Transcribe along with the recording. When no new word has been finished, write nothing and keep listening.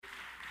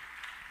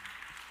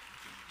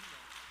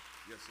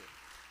Yes, sir.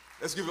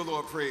 Let's give the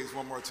Lord praise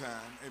one more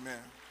time. Amen.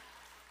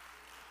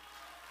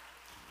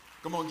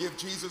 Come on, give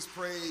Jesus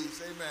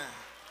praise. Amen.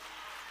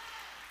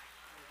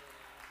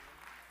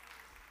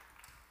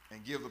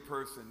 And give the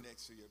person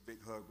next to you a big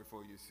hug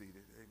before you're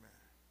seated. Amen.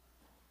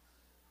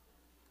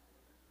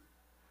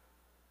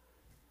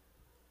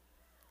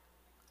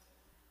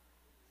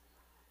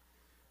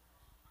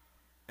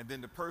 And then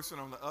the person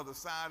on the other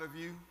side of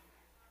you,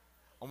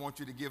 I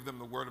want you to give them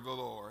the word of the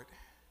Lord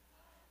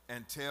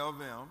and tell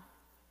them,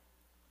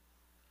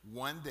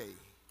 one day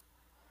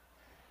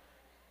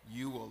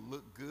you will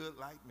look good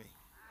like me.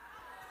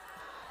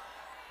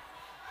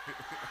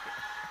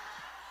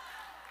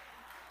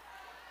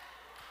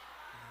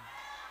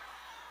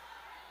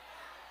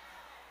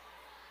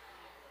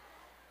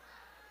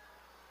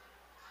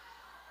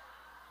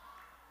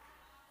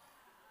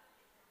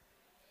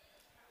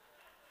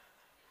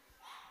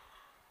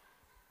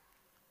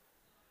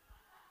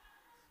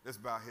 Let's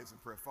bow our heads in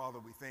prayer. Father,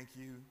 we thank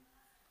you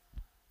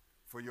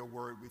for your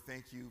word. We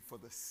thank you for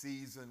the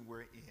season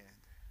we're in.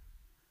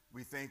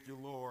 We thank you,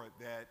 Lord,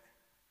 that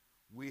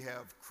we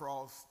have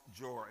crossed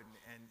Jordan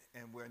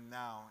and we're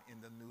now in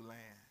the new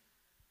land.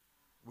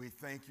 We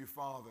thank you,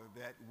 Father,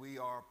 that we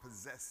are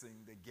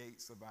possessing the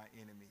gates of our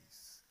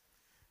enemies.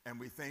 And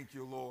we thank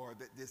you, Lord,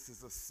 that this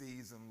is a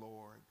season,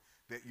 Lord,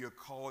 that you're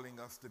calling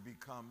us to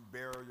become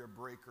barrier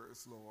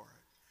breakers, Lord.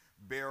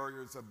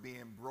 Barriers are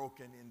being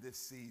broken in this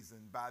season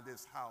by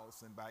this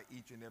house and by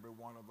each and every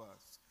one of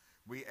us.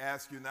 We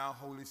ask you now,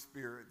 Holy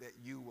Spirit, that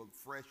you will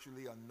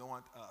freshly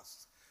anoint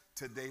us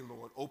today,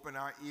 Lord. Open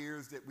our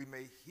ears that we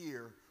may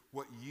hear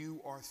what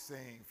you are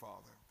saying,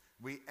 Father.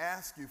 We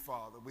ask you,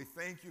 Father, we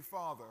thank you,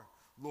 Father,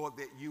 Lord,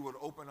 that you would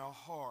open our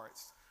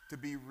hearts to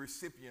be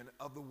recipient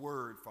of the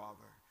word,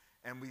 Father.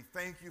 And we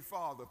thank you,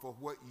 Father, for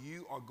what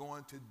you are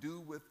going to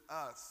do with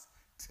us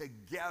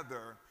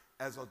together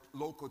as a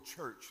local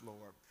church,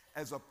 Lord,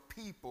 as a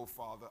people,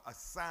 Father,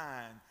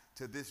 assigned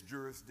to this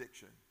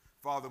jurisdiction.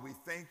 Father, we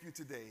thank you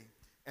today,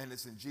 and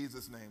it's in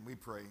Jesus' name we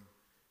pray.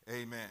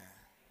 Amen.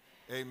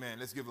 Amen.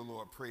 Let's give the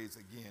Lord praise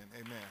again.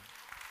 Amen.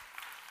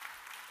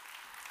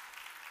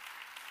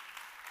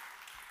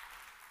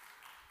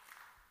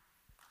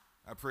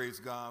 I praise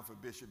God for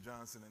Bishop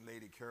Johnson and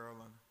Lady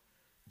Carolyn.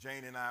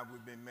 Jane and I,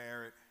 we've been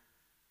married,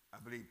 I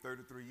believe,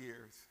 33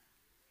 years.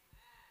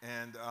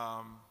 And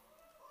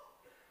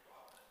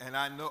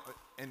I know,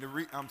 and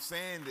I'm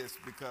saying this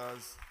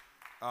because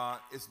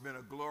it's been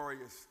a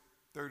glorious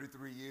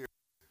 33 years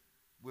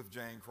with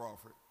Jane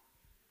Crawford.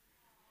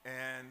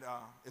 And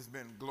it's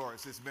been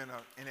glorious. It's been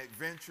an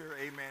adventure,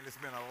 amen. It's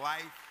been a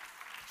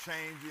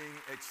life-changing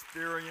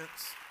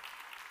experience.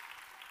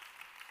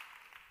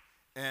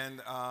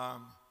 And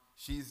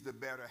she's the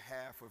better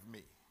half of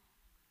me,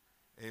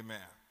 amen.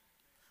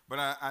 But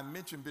I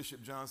mentioned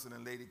Bishop Johnson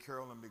and Lady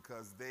Carolyn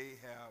because they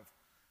have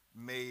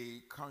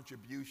made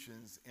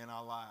contributions in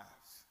our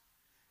lives.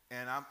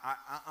 And I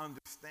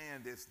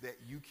understand this, that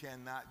you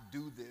cannot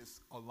do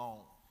this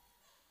alone.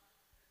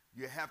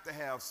 You have to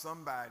have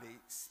somebody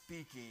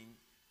speaking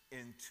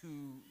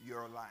into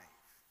your life.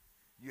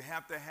 You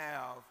have to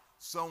have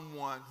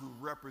someone who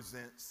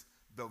represents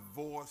the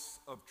voice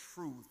of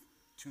truth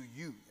to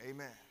you,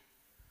 amen.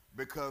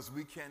 Because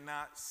we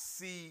cannot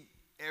see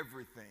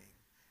everything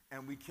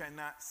and we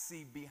cannot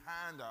see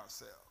behind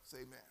ourselves,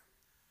 amen,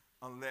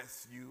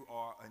 unless you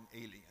are an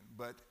alien.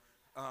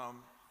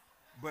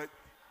 But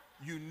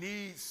you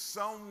need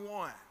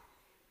someone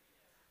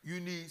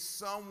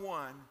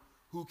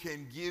who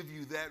can give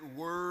you that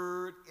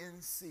word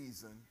in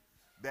season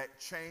that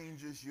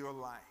changes your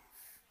life.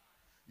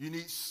 You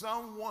need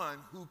someone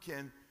who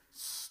can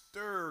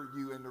stir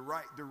you in the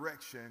right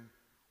direction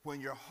when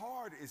your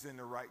heart is in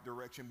the right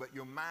direction, but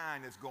your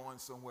mind is going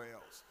somewhere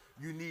else.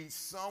 You need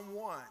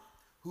someone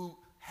who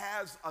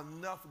has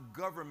enough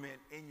government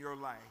in your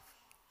life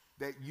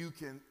that you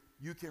can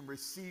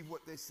receive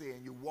what they say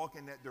and you walk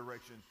in that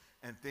direction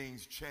and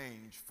things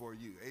change for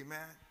you.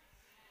 Amen.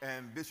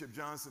 And Bishop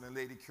Johnson and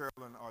Lady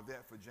Carolyn are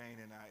that for Jane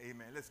and I.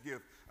 Amen. Let's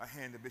give a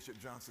hand to Bishop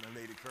Johnson and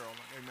Lady Carolyn.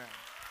 Amen.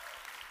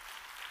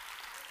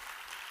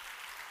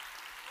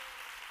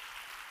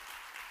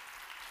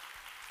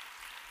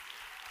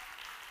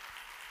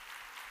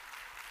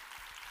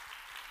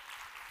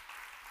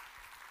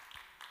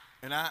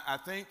 And I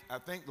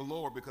thank the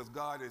Lord because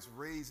God is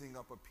raising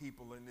up a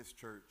people in this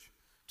church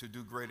to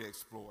do great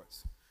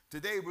exploits.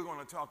 Today we're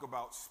going to talk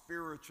about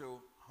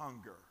spiritual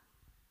hunger.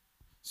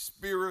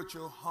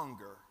 Spiritual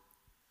hunger.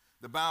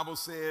 The Bible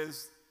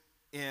says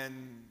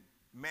in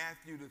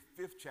Matthew, the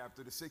 5th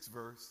chapter, the 6th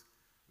verse,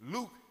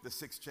 Luke, the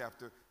 6th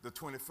chapter, the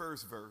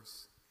 21st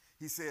verse,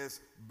 he says,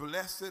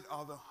 "Blessed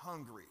are the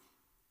hungry,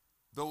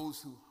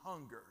 those who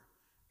hunger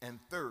and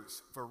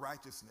thirst for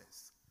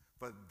righteousness,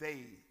 for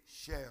they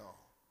shall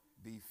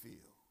be filled."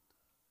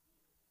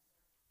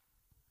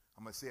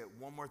 I'm going to say it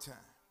one more time.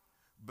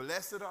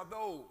 Blessed are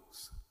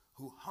those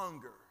who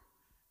hunger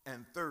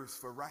and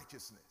thirst for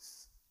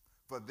righteousness,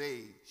 for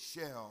they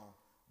shall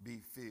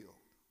be filled.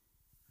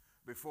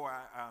 Before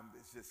I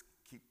just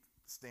keep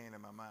staying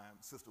in my mind,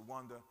 Sister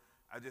Wanda,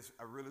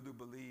 I really do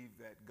believe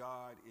that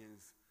God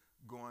is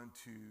going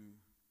to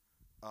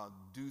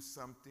do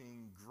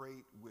something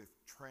great with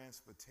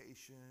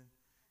transportation.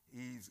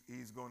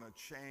 He's going to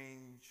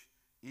change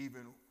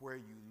even where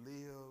you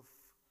live,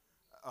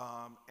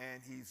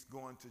 and he's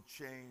going to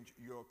change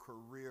your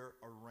career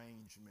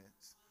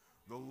arrangements.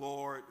 The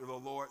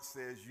Lord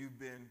says you've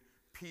been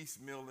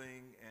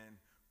piecemealing and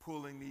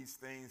pulling these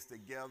things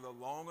together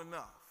long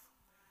enough.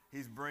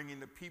 He's bringing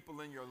the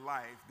people in your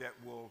life that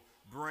will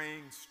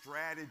bring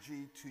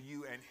strategy to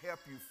you and help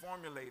you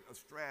formulate a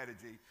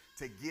strategy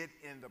to get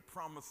in the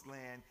promised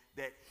land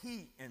that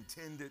he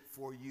intended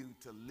for you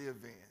to live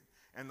in.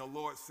 And the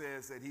Lord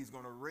says that he's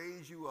going to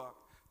raise you up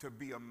to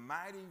be a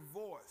mighty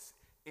voice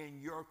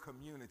in your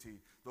community.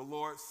 The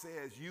Lord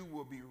says you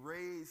will be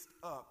raised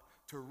up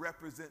to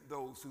represent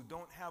those who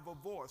don't have a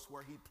voice,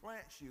 where he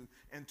plants you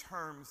in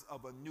terms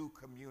of a new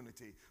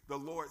community. The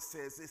Lord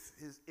says it's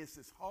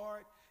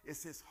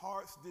his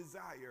heart's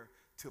desire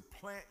to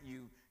plant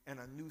you in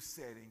a new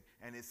setting,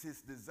 and it's his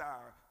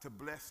desire to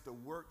bless the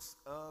works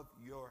of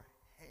your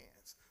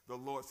hands. The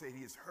Lord said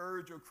he has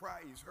heard your cry,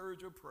 he's heard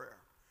your prayer,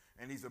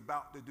 and he's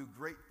about to do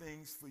great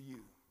things for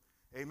you.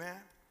 Amen?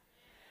 Amen.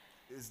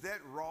 Is that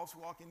Ross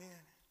walking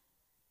in?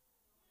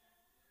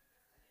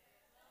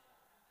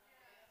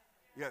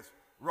 Yes.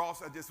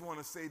 Ross, I just want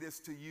to say this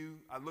to you.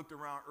 I looked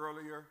around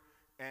earlier,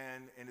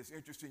 and it's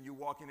interesting you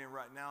walking in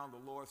right now.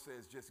 The Lord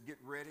says just get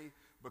ready,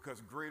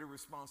 because greater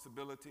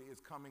responsibility is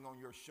coming on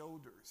your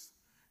shoulders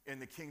in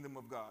the kingdom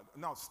of God.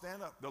 Now,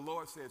 stand up. The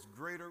Lord says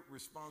greater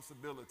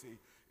responsibility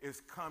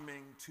is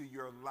coming to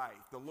your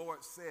life. The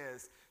Lord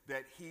says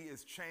that he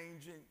is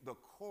changing the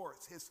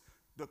course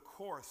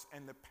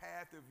and the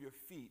path of your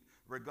feet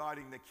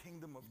regarding the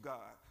kingdom of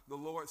God. The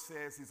Lord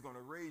says he's going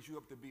to raise you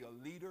up to be a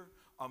leader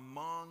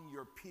among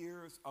your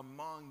peers,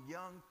 among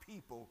young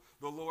people.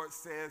 The Lord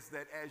says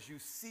that as you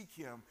seek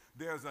him,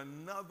 there's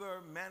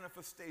another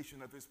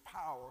manifestation of his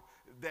power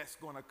that's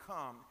going to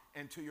come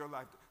into your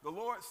life. The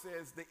Lord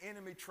says the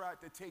enemy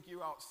tried to take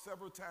you out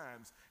several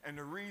times, and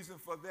the reason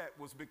for that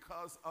was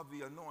because of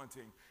the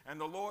anointing. And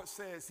the Lord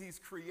says he's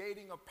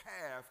creating a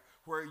path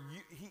where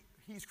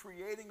he's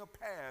creating a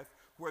path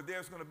where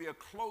there's going to be a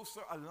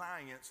closer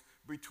alliance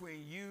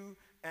between you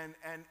and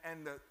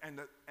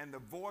the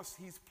voice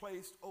he's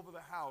placed over the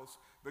house,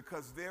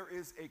 because there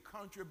is a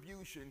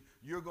contribution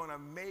you're going to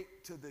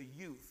make to the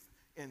youth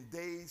in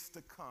days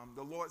to come.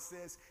 The Lord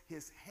says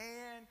his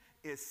hand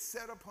is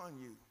set upon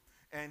you,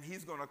 and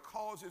he's going to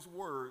cause his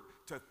word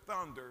to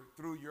thunder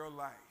through your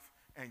life,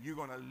 and you're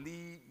going to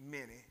lead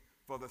many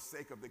for the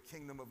sake of the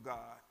kingdom of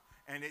God.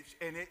 And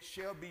it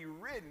shall be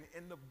written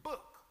in the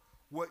book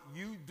what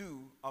you do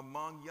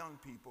among young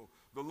people.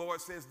 The Lord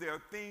says there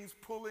are things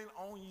pulling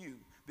on you.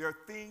 There are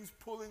things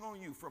pulling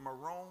on you from a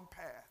wrong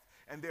path.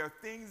 And there are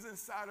things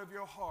inside of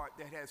your heart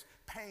that has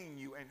pained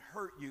you and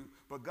hurt you.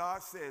 But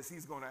God says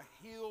he's going to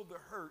heal the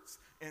hurts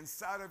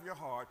inside of your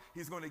heart.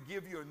 He's going to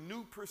give you a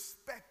new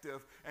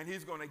perspective, and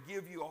he's going to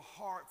give you a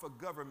heart for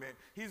government.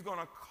 He's going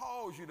to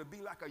cause you to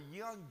be like a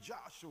young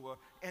Joshua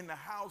in the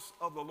house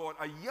of the Lord.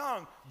 A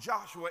young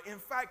Joshua. In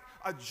fact,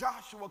 a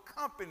Joshua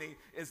company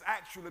is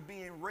actually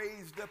being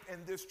raised up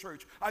in this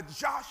church. A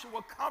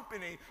Joshua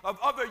company of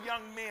other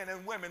young men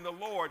and women the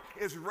Lord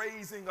is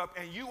raising up,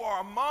 and you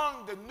are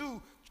among the new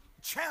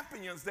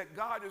champions that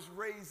God is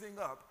raising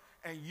up,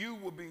 and you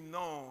will be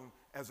known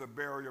as a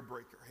barrier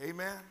breaker.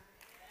 Amen?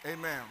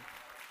 Amen.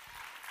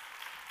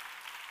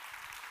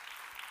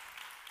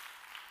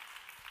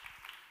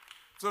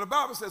 So the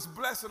Bible says,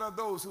 blessed are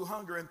those who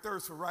hunger and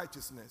thirst for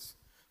righteousness,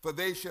 for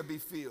they shall be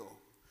filled.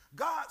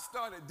 God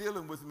started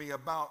dealing with me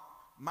about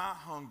my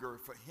hunger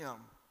for him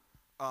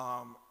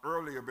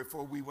earlier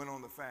before we went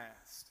on the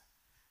fast.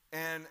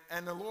 And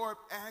the Lord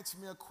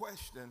asked me a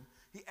question.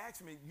 He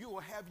asked me,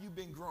 have you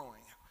been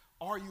growing?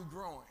 Are you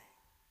growing?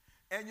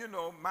 And,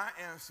 my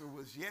answer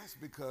was yes,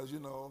 because,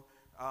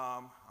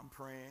 I'm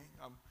praying,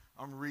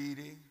 I'm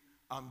reading,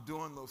 I'm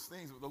doing those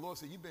things. But the Lord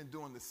said, you've been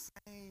doing the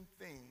same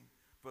thing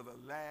for the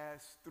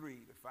last 3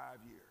 to 5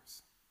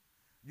 years.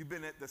 You've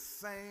been at the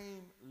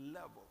same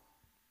level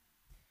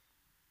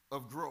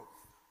of growth.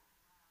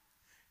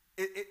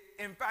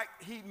 In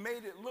fact, he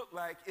made it look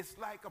like it's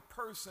like a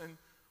person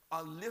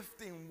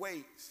lifting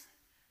weights,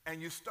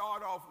 and you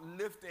start off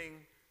lifting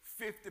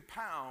 50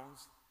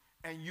 pounds,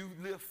 and you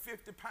lift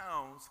 50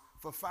 pounds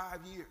for 5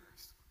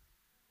 years.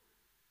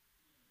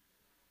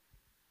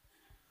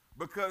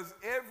 Because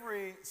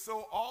every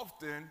so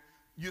often,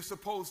 you're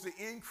supposed to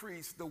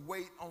increase the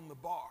weight on the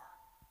bar.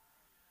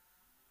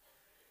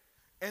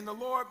 And the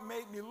Lord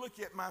made me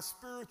look at my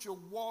spiritual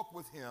walk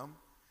with him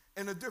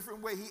in a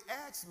different way. He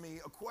asked me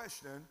a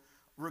question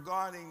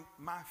regarding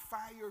my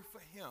fire for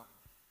him.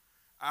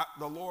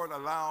 The Lord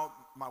allowed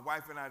my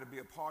wife and I to be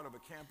a part of a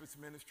campus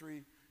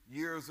ministry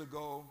years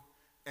ago,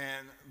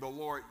 and the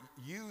Lord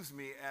used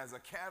me as a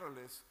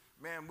catalyst.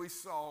 Man, we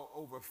saw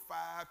over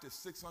 500 to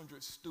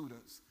 600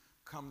 students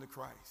come to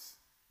Christ.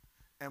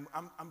 And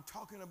I'm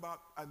talking about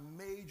a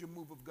major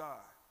move of God.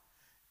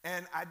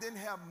 And I didn't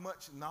have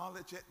much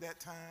knowledge at that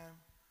time,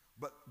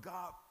 but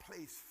God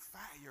placed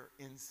fire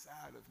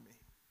inside of me.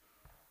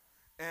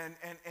 And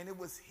it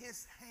was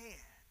his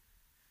hand.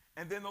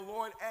 And then the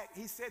Lord,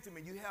 he said to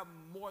me, you have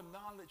more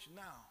knowledge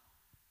now,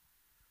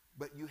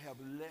 but you have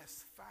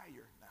less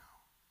fire now.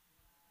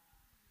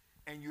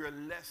 And you're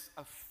less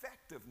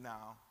effective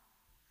now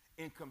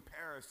in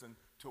comparison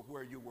to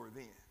where you were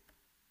then.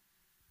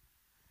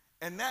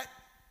 And that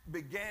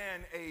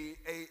began a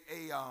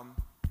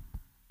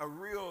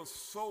real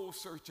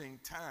soul-searching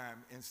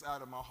time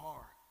inside of my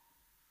heart.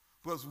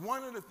 Because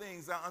one of the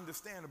things I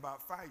understand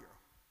about fire,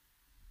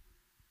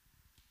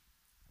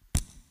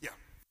 yeah,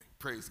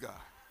 praise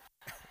God.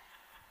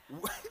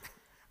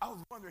 I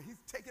was wondering,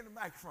 he's taking the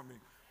mic from me.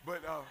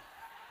 But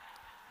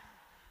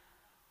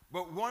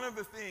one of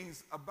the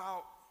things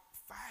about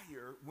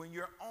fire, when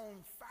you're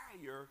on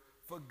fire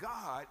for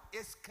God,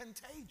 it's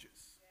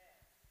contagious.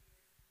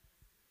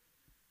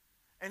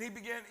 And he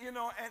began,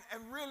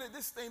 and really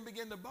this thing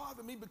began to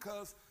bother me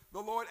because the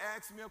Lord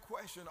asked me a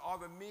question. Are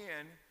the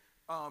men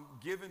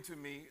given to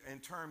me in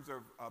terms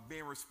of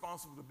being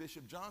responsible to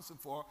Bishop Johnson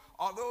for,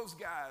 are those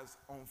guys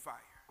on fire?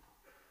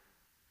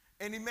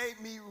 And he made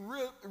me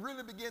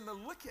really begin to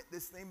look at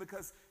this thing,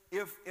 because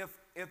if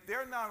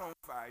they're not on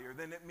fire,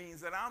 then it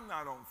means that I'm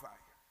not on fire.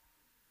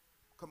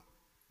 Come.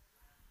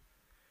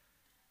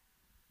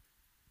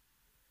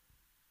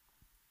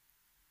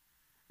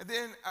 And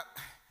then,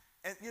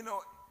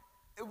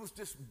 it was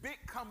just big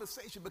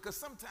conversation, because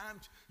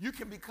sometimes you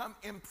can become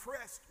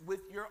impressed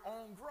with your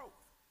own growth.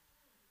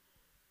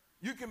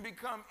 You can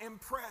become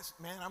impressed,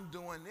 man, I'm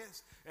doing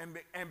this. And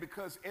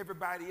because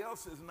everybody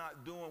else is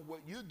not doing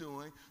what you're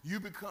doing, you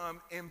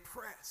become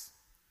impressed.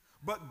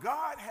 But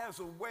God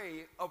has a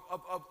way of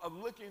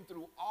looking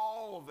through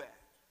all of that.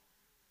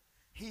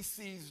 He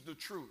sees the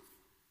truth.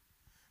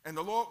 And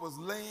the Lord was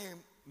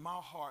laying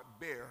my heart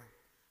bare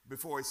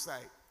before his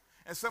sight.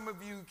 And some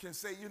of you can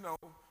say,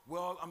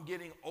 well, I'm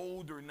getting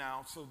older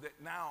now, so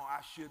that now I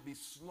should be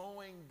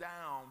slowing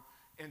down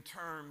in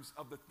terms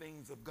of the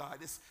things of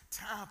God. It's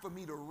time for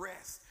me to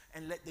rest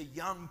and let the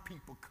young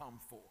people come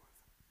forth.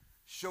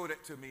 Show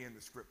that to me in the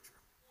scripture.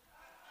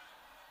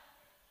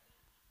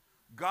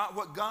 God,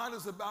 what God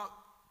is about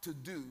to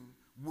do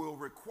will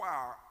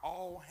require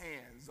all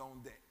hands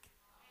on deck.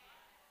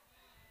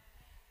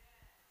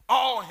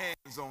 All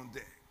hands on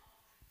deck.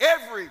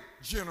 Every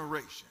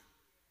generation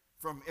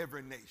from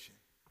every nation.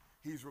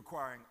 He's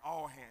requiring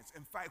all hands.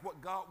 In fact, what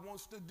God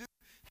wants to do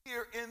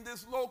here in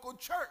this local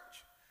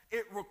church,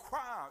 it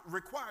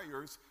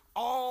requires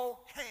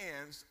all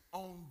hands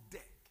on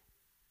deck.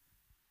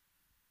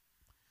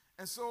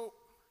 And so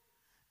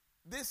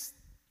this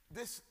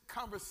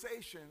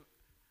conversation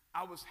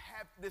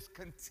this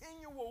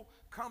continual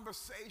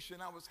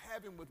conversation I was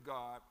having with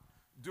God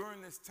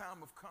during this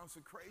time of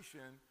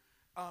consecration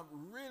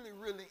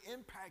really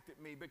impacted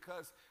me,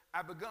 because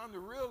I began to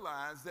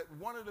realize that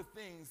one of the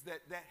things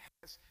that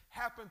has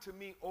happened to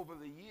me over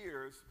the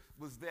years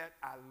was that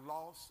I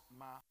lost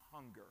my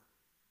hunger.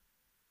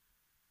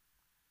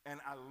 And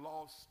I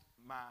lost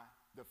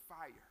the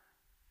fire.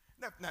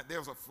 Now,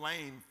 there's a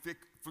flame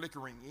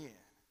flickering in.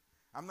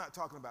 I'm not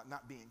talking about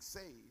not being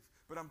saved,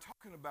 but I'm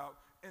talking about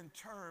in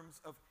terms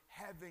of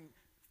having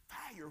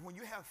fire. When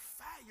you have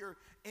fire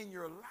in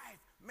your life,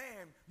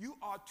 man, you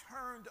are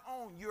turned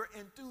on. You're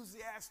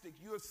enthusiastic.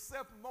 You're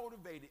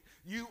self-motivated.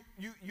 You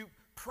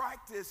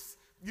practice,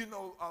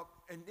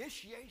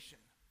 initiation,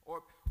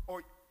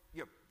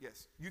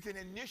 yes, you can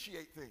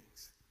initiate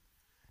things.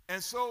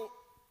 And so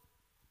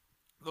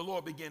the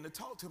Lord began to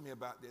talk to me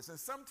about this. And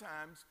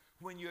sometimes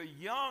when you're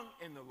young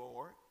in the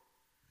Lord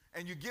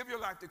and you give your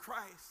life to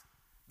Christ,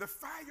 the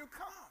fire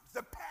comes,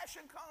 the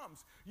passion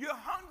comes. You're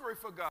hungry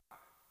for God.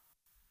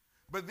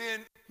 But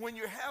then when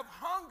you have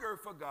hunger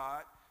for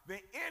God, the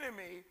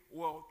enemy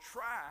will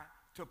try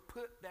to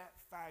put that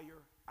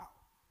fire out.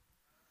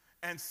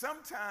 And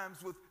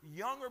sometimes with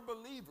younger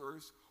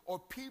believers or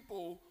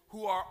people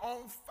who are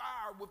on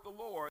fire with the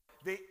Lord,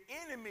 the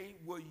enemy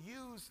will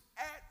use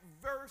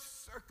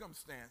adverse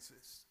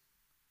circumstances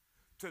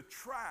to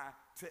try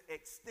to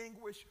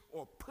extinguish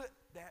or put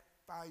that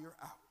fire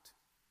out.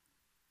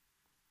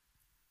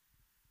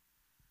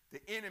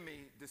 The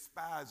enemy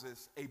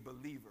despises a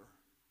believer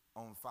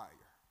on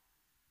fire.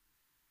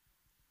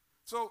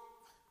 So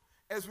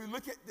as we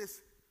look at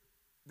this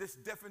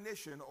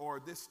definition or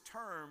this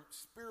term,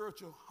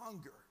 spiritual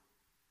hunger,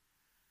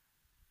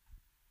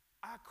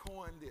 I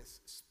coined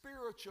this: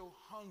 spiritual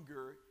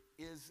hunger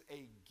is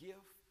a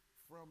gift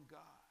from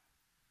God.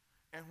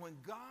 And when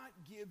God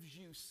gives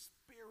you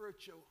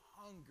spiritual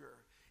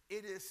hunger,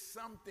 it is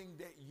something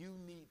that you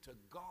need to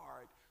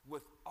guard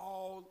with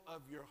all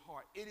of your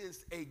heart. It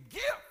is a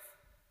gift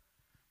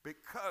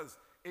because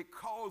it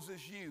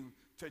causes you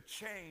to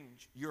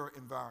change your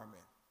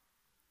environment.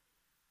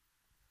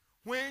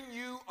 When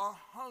you are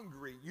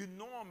hungry, you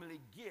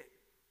normally get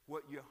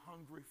what you're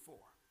hungry for.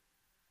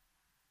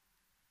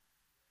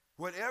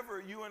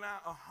 Whatever you and I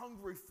are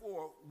hungry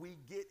for, we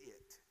get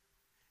it,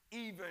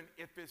 even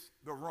if it's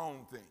the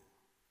wrong thing.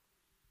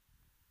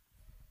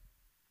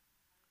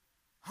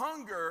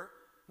 Hunger,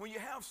 when you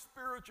have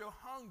spiritual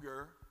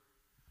hunger,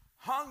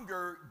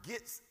 hunger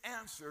gets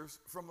answers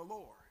from the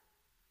Lord.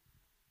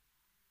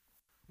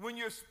 When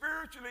you're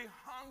spiritually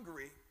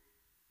hungry,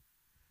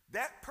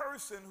 that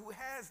person who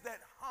has that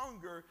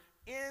hunger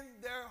in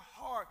their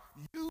heart,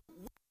 you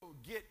will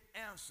get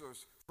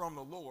answers from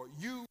the Lord.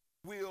 You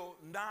will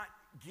not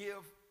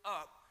give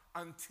up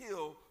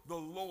until the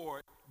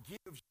Lord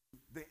gives you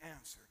the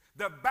answer.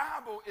 The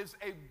Bible is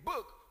a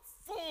book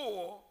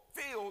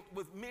filled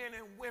with men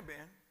and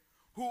women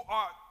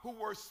who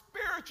were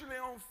spiritually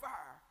on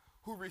fire,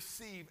 who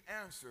receive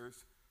answers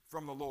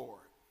from the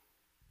Lord.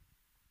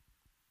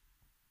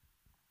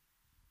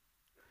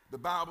 The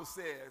Bible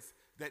says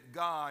that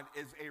God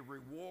is a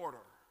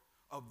rewarder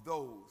of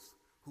those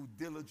who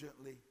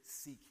diligently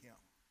seek him.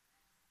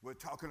 We're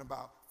talking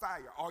about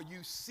fire. Are you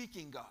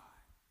seeking God?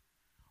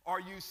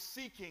 Are you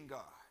seeking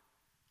God?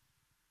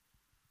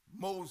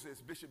 Moses,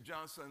 Bishop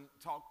Johnson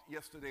talked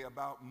yesterday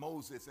about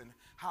Moses and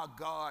how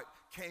God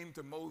came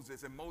to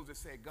Moses, and Moses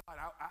said, God,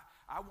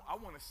 I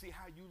want to see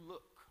how you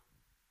look.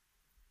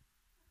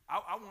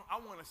 I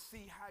want to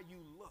see how you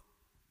look.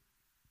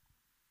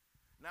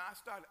 Now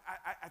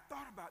I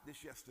thought about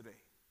this yesterday.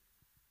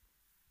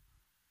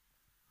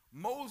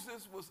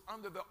 Moses was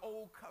under the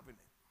old covenant,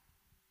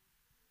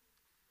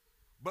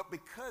 but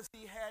because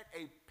he had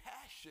a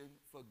passion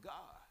for God,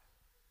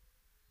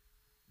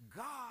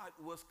 God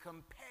was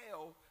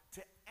compelled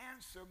to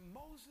answer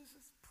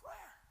Moses'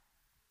 prayer.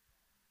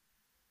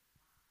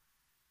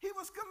 He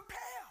was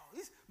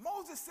compelled.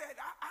 Moses said,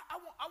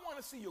 I want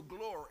to see your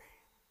glory.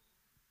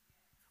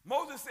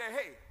 Moses said,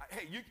 hey,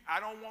 I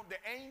don't want the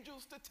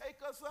angels to take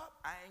us up.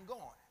 I ain't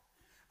going.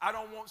 I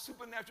don't want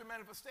supernatural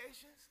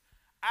manifestations.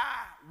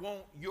 I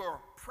want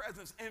your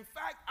presence. In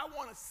fact, I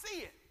want to see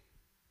it.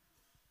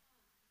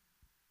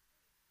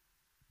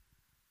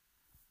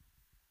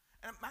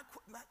 And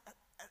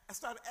I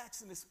started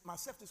asking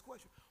myself this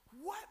question.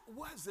 What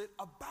was it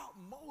about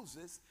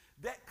Moses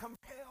that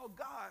compelled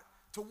God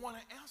to want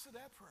to answer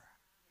that prayer?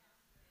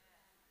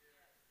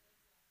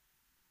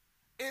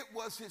 It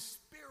was his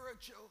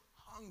spiritual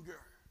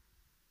hunger.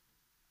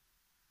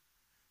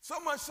 So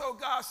much so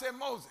God said,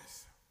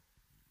 Moses,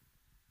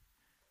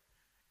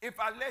 if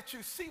I let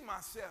you see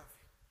myself,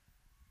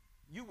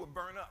 you will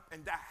burn up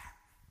and die.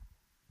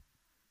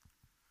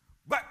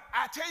 But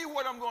I tell you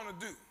what I'm going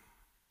to do.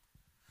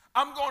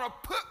 I'm going to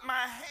put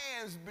my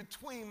hands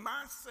between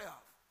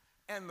myself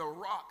and the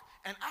rock,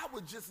 and I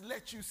would just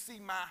let you see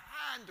my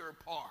hinder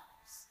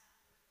parts.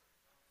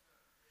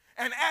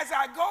 And as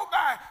I go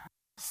by,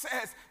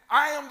 says,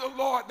 I am the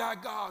Lord thy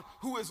God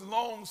who is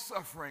long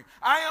suffering.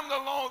 I am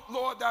the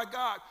Lord thy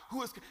God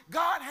who is.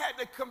 God had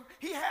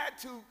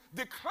to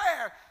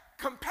declare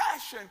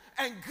compassion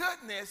and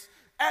goodness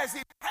as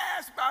he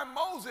passed by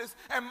Moses,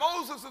 and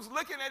Moses was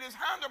looking at his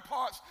hinder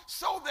parts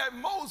so that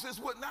Moses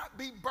would not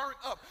be burnt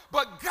up.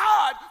 But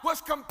God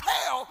was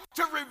compelled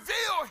to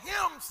reveal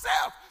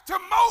himself to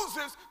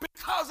Moses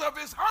because of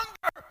his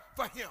hunger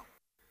for him.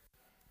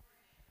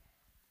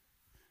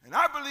 And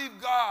I believe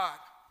God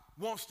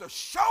wants to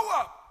show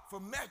up for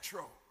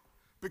Metro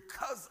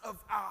because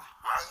of our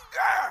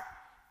hunger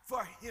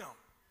for him.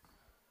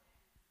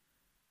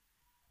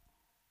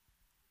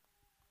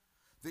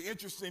 The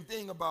interesting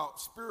thing about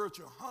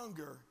spiritual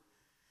hunger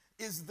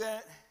is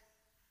that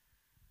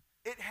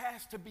it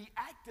has to be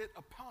acted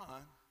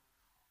upon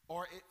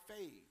or it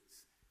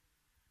fades.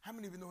 How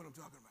many of you know what I'm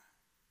talking about?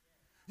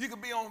 You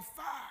could be on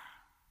fire,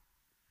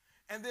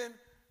 and then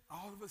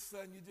all of a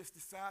sudden you just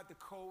decide to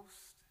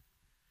coast.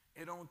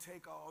 It don't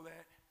take all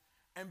that.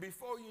 And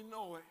before you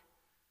know it,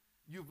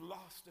 you've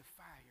lost the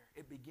fire.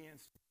 It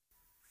begins to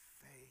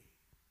fade.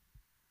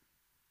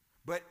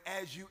 But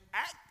as you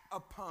act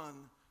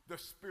upon the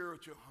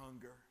spiritual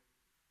hunger,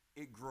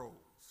 it grows.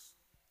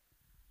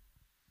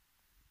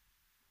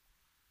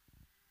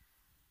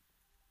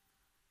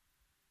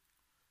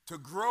 To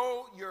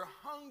grow your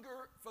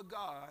hunger for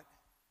God,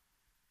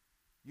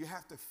 you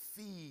have to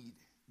feed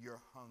your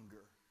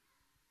hunger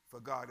for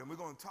God. And we're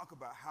going to talk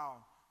about how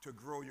to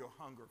grow your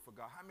hunger for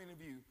God. How many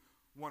of you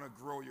want to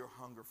grow your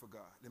hunger for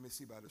God? Let me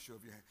see by the show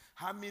of your hand.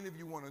 How many of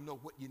you want to know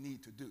what you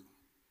need to do?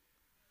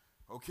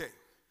 Okay.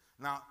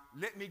 Now,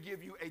 let me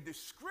give you a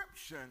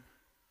description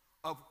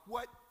of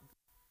what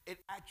it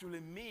actually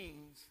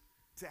means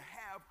to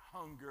have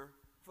hunger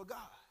for God.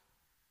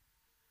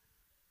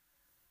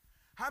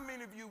 How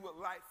many of you would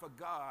like for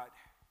God,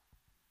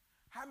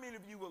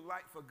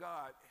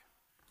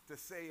 to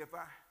say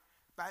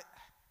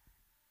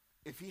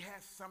if he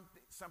has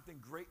something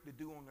great to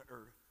do on the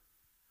earth,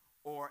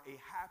 or a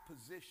high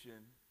position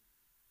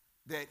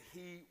that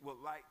he would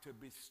like to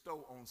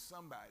bestow on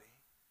somebody,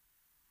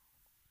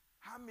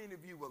 how many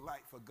of you would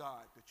like for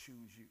God to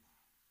choose you?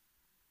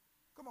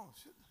 Come on,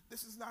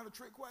 this is not a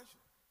trick question.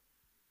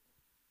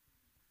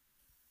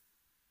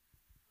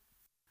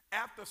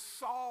 After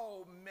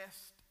Saul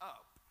messed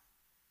up,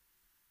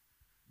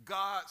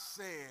 God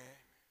said,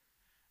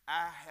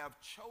 I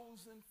have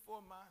chosen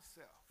for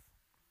myself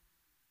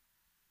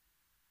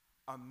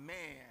a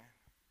man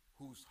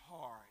whose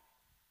heart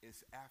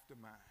is after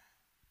mine.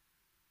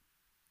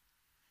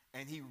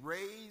 And he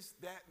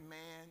raised that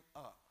man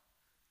up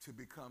to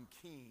become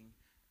king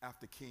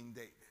after King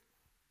David.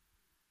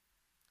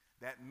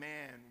 That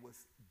man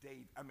was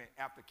David.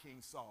 After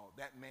King Saul,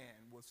 that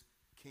man was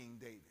King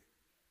David.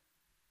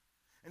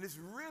 And it's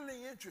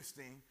really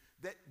interesting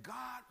that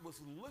God was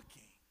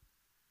looking.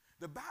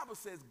 The Bible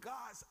says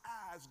God's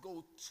eyes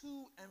go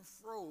to and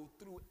fro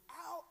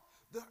throughout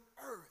the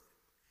earth.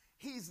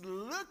 He's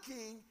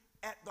looking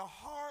at the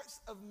hearts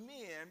of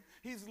men.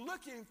 He's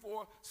looking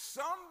for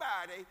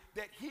somebody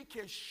that he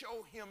can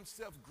show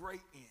himself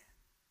great in.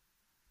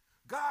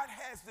 God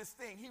has this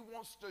thing. He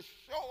wants to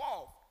show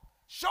off,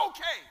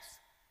 showcase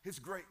his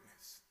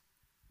greatness.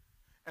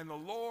 And the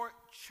Lord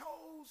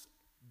chose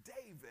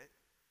David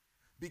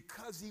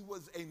because he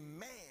was a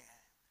man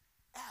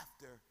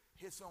after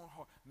his own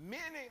heart.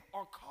 Many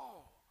are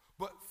called,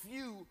 but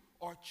few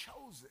are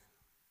chosen.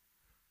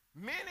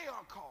 Many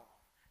are called,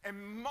 and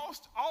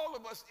most all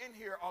of us in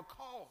here are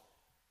called.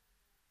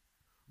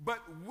 But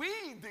we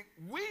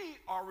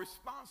are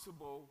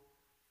responsible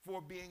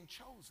for being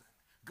chosen.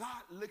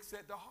 God looks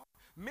at the heart.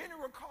 Many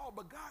were called,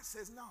 but God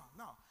says, no.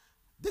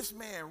 This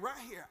man right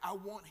here, I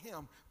want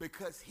him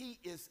because he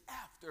is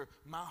after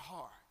my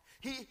heart.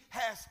 He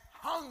has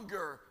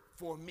hunger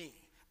for me.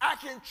 I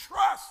can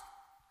trust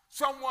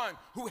someone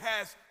who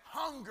has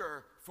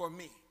hunger for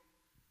me.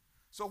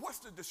 So what's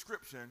the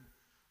description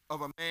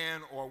of a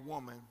man or a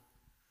woman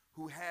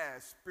who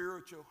has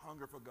spiritual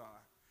hunger for God?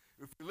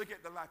 If you look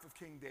at the life of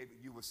King David,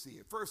 you will see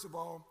it. First of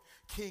all,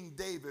 King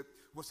David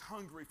was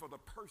hungry for the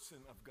person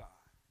of God.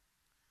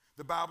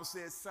 The Bible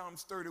says,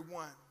 Psalms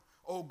 31,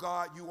 "O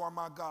God, you are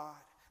my God.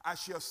 I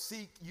shall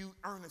seek you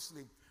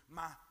earnestly.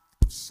 My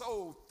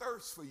soul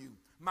thirsts for you.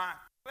 My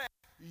flesh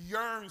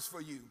yearns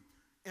for you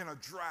in a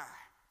dry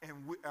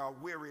and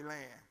weary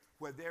land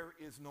where there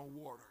is no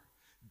water."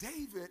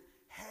 David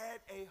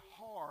had a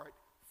heart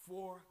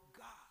for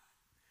God.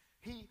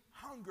 He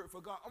hungered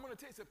for God. I'm going to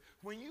tell you something.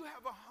 When you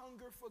have a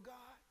hunger for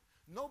God,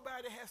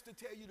 nobody has to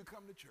tell you to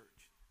come to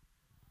church.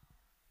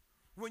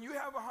 When you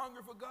have a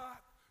hunger for God,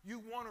 you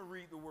want to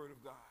read the Word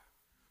of God.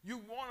 You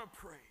want to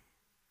pray.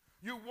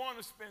 You want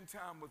to spend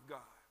time with God.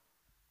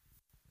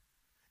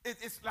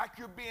 It's like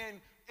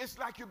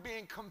you're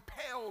being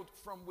compelled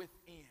from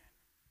within.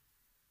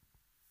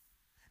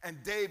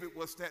 And David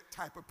was that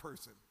type of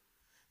person.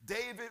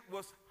 David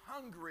was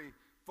hungry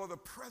for the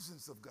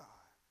presence of God.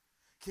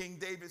 King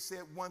David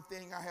said, "One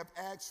thing I have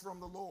asked from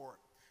the Lord,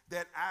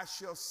 that I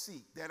shall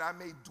seek, that I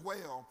may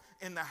dwell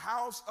in the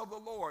house of the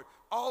Lord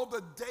all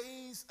the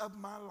days of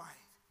my life,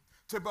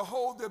 to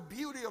behold the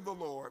beauty of the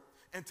Lord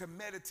and to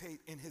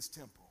meditate in his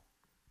temple."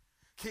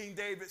 King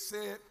David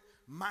said,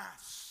 "My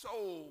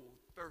soul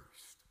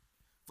thirsts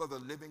for the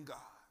living God."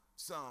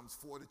 Psalms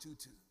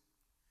 42:2.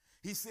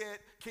 He said,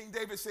 King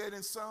David said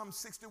in Psalm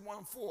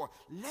 61:4,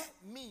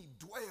 "Let me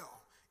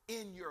dwell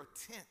in your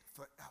tent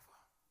forever."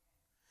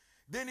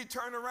 Then he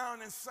turned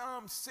around in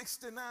Psalm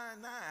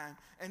 69:9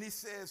 and he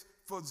says,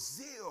 "For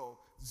zeal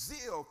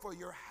for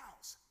your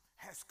house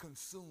has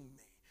consumed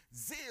me."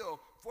 Zeal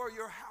for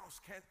your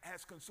house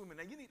has consumed me.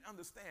 Now you need to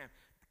understand,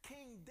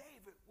 King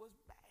David was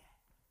bad.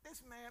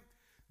 This man,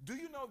 do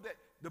you know that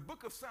the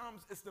book of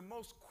Psalms is the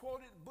most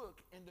quoted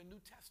book in the New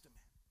Testament?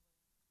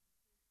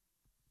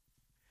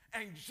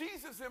 And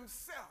Jesus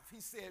himself,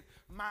 he said,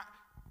 "My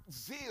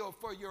zeal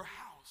for your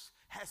house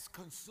has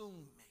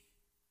consumed me."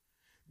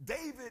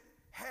 David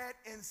had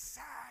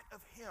inside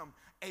of him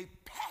a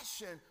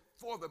passion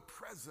for the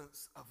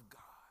presence of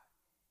God.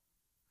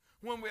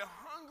 When we're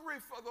hungry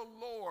for the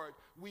Lord,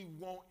 we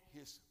want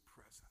his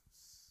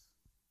presence.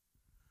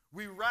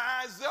 We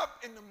rise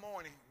up in the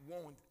morning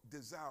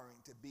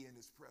desiring to be in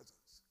his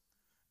presence.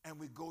 And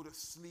we go to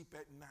sleep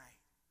at night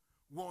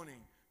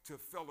wanting to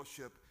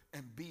fellowship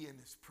and be in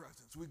his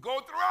presence. We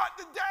go throughout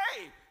the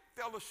day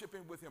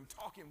fellowshipping with him,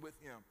 talking with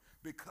him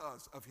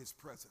because of his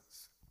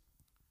presence.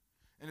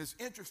 And it's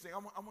interesting, I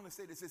want to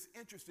say this, it's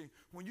interesting,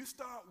 when you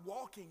start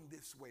walking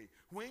this way,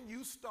 when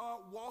you're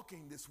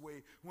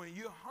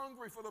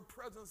hungry for the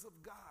presence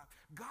of God,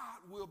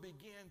 God will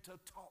begin to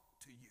talk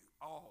to you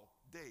all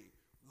day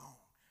long.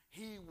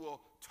 He will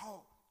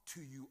talk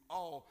to you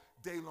all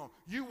day long.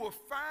 You will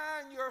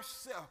find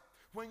yourself,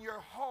 when your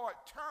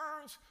heart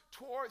turns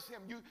towards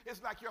him,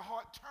 it's like your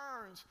heart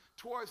turns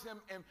towards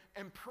him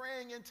and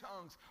praying in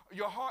tongues.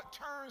 Your heart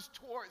turns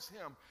towards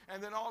him,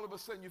 and then all of a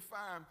sudden you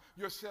find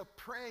yourself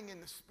praying in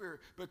the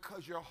Spirit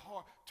because your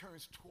heart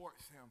turns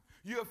towards him.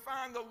 You'll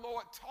find the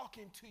Lord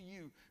talking to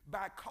you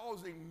by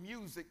causing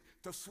music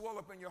to swell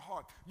up in your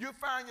heart. You'll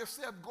find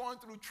yourself going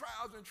through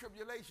trials and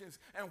tribulations,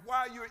 and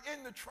while you're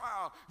in the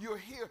trial, you'll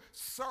hear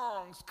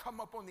songs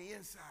come up on the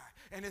inside,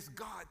 and it's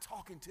God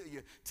talking to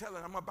you,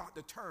 telling, "I'm about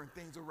to turn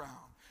things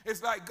around."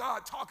 It's like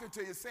God talking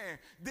to you saying,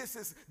 this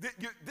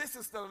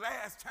is the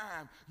last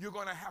time you're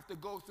going to have to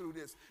go through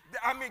this.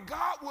 I mean,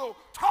 God will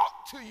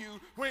talk to you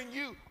when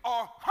you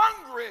are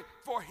hungry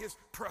for his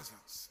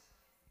presence.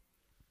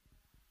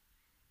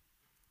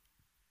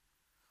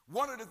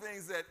 One of the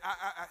things that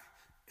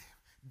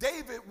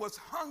David was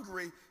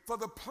hungry for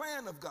the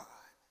plan of God.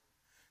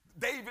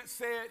 David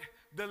said,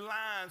 the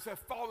lines have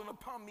fallen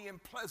upon me in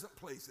pleasant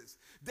places.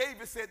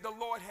 David said, the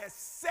Lord has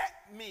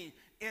set me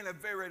in a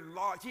very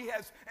large, he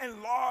has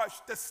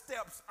enlarged the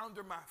steps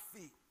under my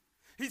feet.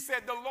 He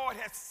said, the Lord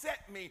has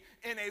set me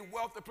in a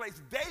wealthy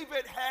place.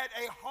 David had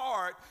a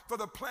heart for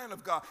the plan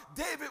of God.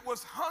 David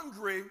was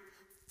hungry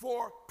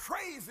for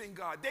praising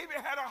God. David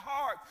had a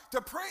heart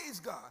to praise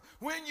God.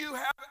 When you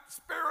have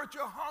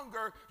spiritual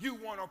hunger, you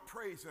want to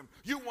praise him.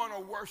 You want to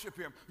worship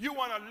him. You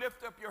want to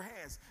lift up your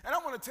hands. And I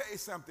want to tell you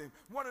something.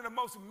 One of the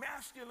most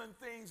masculine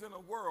things in the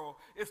world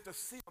is to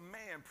see a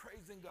man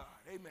praising God.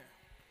 Amen.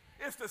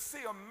 It's to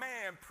see a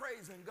man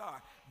praising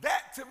God.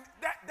 That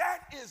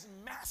is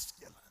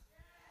masculine.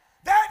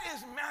 That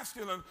is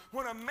masculine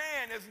when a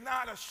man is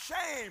not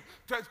ashamed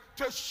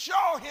to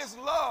show his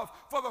love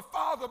for the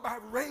Father by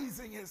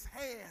raising his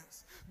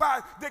hands, by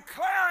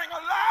declaring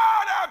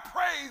aloud, I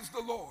praise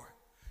the Lord.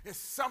 It's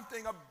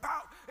something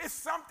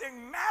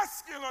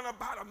masculine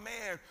about a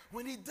man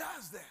when he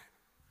does that.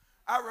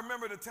 I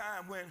remember the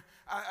time when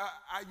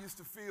I used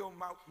to feel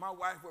my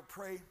wife would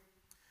pray,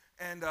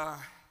 and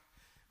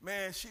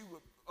man, she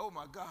would, oh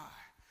my God,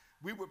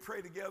 we would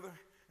pray together,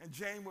 and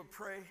Jane would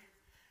pray.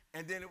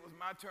 And then it was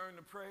my turn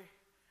to pray.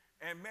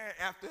 And man,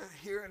 after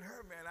hearing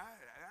her, man,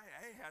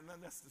 I ain't had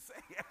nothing else to say.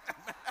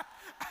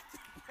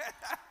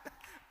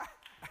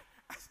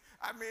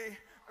 I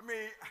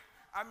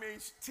mean,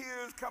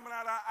 tears coming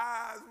out of our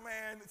eyes,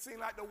 man. It seemed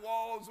like the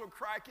walls were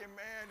cracking,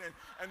 man,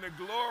 and the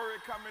glory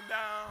coming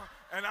down.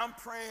 And I'm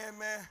praying,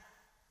 man.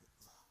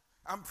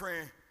 I'm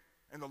praying,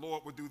 and the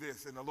Lord would do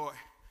this, and the Lord.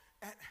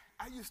 And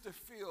I used to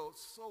feel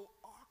so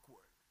awkward.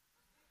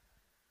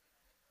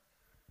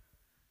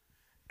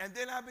 And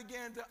then I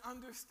began to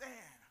understand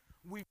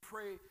we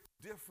pray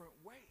different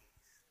ways.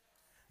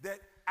 That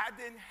I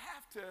didn't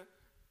have to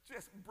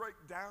just break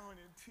down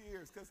in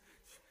tears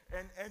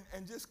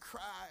and just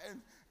cry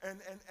and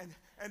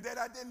that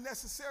I didn't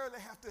necessarily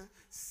have to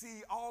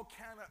see all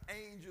kind of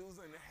angels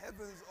and the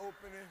heavens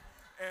opening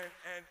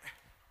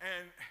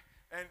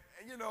and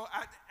you know,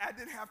 I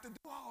didn't have to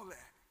do all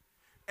that.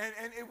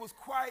 And it was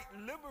quite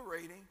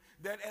liberating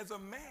that as a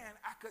man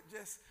I could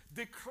just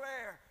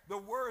declare the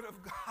word of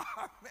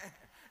God, man,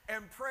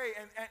 and pray.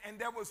 And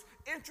there was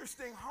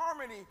interesting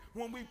harmony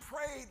when we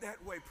prayed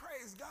that way.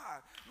 Praise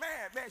God.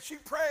 Man, she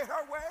prayed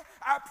her way.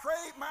 I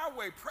prayed my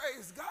way.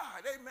 Praise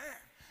God. Amen.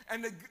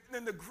 And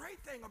the great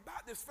thing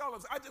about this,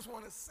 fellas, I just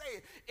want to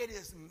say it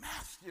is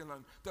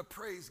masculine to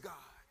praise God.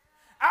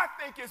 I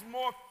think it's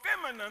more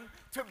feminine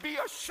to be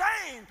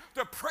ashamed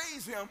to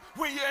praise him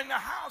when you're in the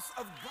house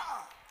of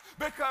God.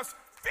 Because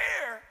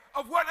fear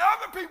of what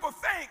other people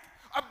think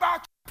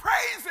about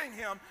praising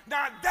him,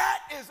 now that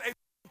is a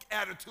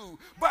attitude.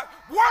 But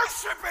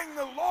worshiping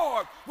the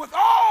Lord with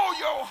all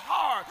your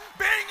heart,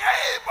 being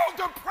able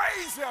to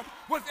praise him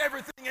with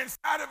everything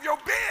inside of your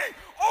being,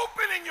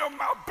 opening your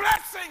mouth,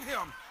 blessing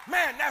him,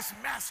 man, that's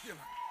masculine.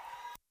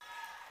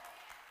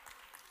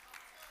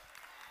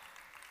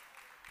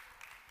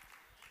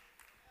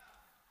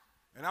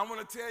 And I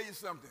want to tell you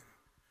something.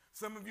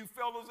 Some of you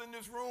fellows in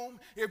this room,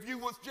 if you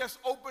would just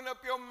open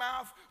up your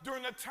mouth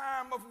during the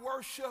time of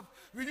worship,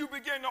 when you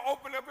begin to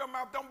open up your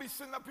mouth, don't be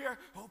sitting up here,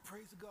 oh,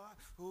 praise God,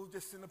 oh,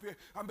 just sitting up here.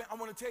 I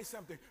want to tell you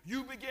something.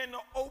 You begin to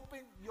open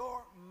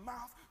your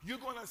mouth, you're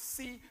going to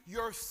see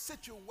your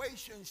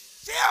situation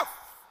shift.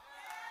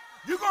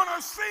 You're going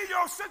to see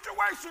your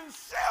situation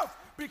shift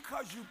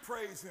because you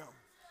praise him.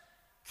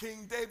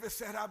 King David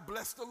said, I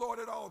bless the Lord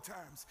at all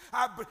times.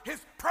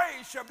 His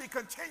praise shall be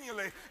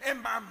continually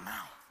in my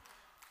mouth.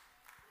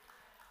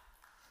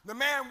 The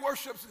man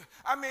worships,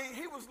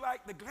 he was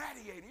like the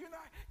gladiator. You know,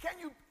 can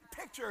you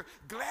picture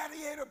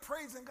gladiator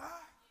praising God?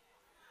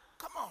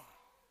 Come on.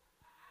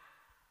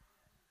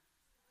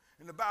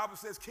 And the Bible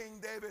says King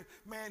David,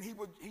 man, he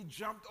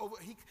jumped over,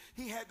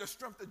 he had the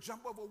strength to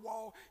jump over a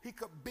wall. He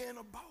could bend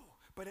a bow,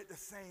 but at the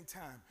same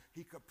time,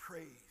 he could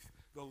praise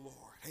the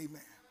Lord.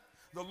 Amen.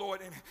 The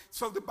Lord. And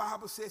so the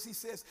Bible says, he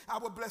says, I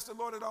will bless the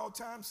Lord at all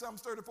times.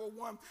 Psalms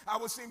 34:1. I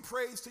will sing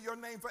praise to your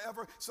name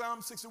forever.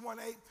 Psalms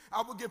 61:8.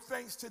 I will give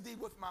thanks to thee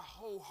with my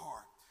whole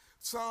heart.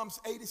 Psalms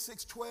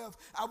 86:12.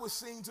 I will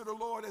sing to the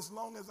Lord as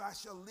long as I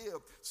shall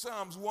live.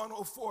 Psalms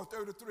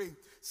 104:33.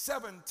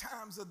 7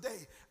 times a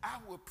day I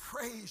will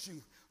praise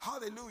you.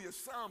 Hallelujah.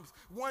 Psalms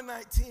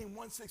 119,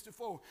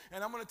 164.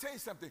 And I'm going to tell you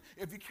something.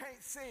 If you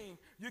can't sing,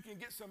 you can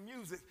get some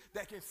music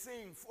that can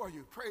sing for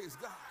you. Praise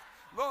God.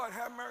 Lord,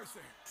 have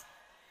mercy.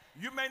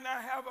 You may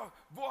not have a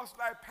voice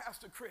like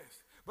Pastor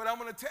Chris, but I'm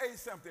going to tell you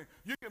something.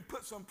 You can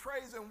put some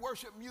praise and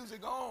worship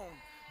music on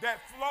that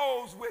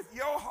flows with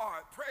your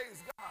heart,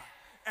 praise God,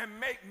 and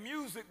make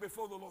music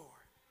before the Lord.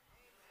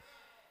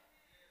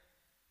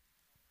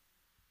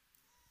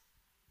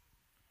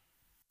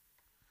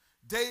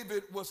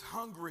 David was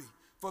hungry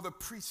for the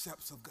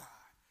precepts of God.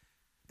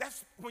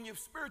 That's when you're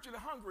spiritually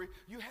hungry,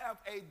 you have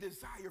a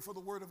desire for the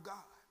word of God.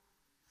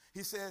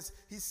 He said,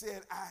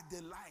 I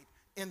delight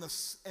in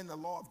the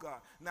law of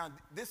God. Now,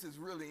 this is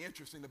really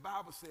interesting. The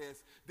Bible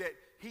says that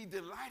he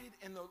delighted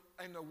in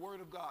the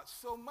word of God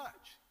so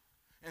much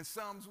in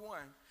Psalms 1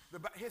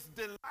 His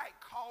delight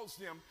caused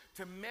him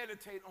to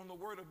meditate on the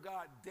word of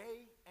God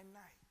day and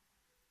night.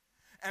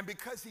 And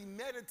because he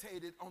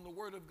meditated on the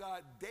word of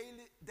God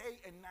daily, day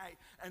and night,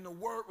 and the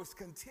word was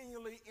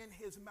continually in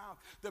his mouth,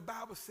 the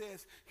Bible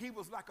says he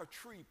was like a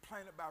tree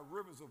planted by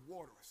rivers of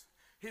waters.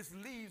 His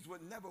leaves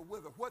would never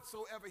wither.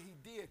 Whatsoever he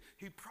did,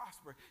 he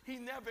prospered. He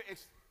never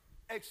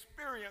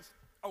experienced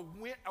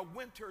a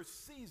winter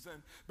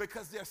season,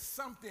 because there's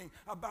something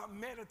about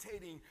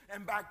meditating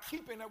and by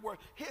keeping that word.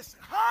 His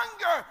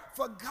hunger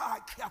for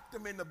God kept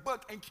him in the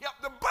book and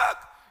kept the book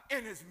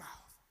in his mouth.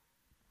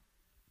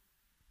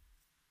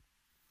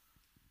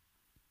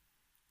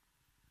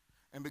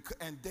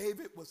 And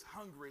David was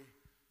hungry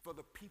for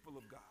the people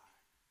of God.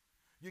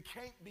 You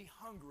can't be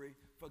hungry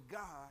for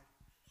God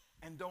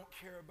and don't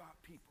care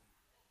about people.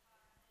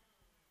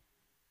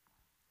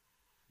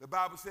 The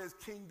Bible says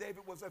King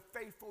David was a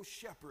faithful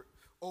shepherd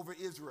over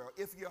Israel.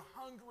 If you're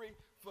hungry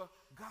for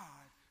God,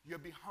 you'll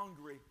be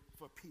hungry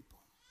for people.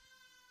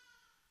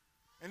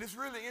 And it's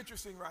really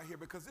interesting right here,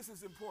 because this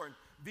is important.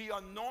 The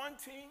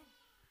anointing,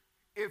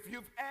 if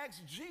you've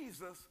asked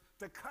Jesus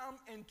to come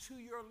into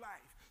your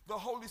life, the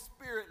Holy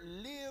Spirit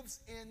lives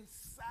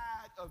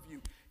inside of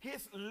you.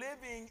 His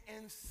living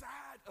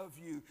inside of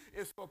you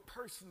is for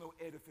personal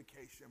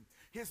edification.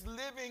 His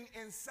living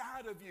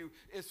inside of you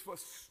is for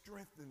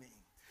strengthening.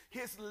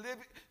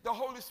 The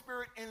Holy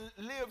Spirit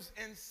lives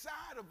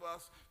inside of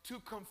us to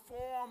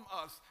conform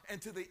us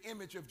into the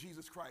image of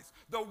Jesus Christ.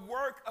 The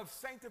work of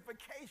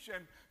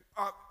sanctification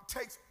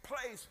takes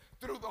place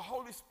through the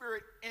Holy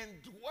Spirit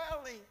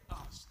indwelling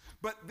us.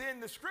 But then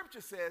the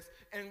scripture says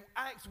in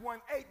Acts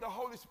 1:8, the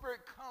Holy Spirit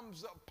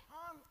comes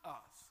upon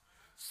us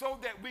so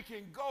that we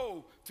can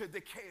go to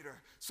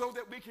Decatur, so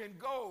that we can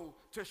go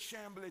to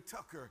Chamblee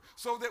Tucker,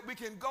 so that we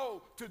can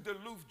go to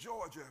Duluth,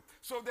 Georgia,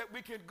 so that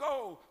we can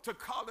go to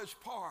College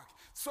Park,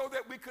 so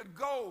that we could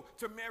go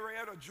to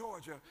Marietta,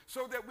 Georgia,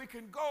 so that we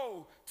can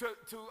go to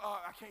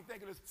I can't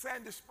think of this,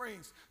 Sandy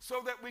Springs,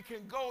 so that we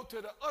can go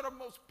to the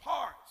uttermost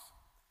parts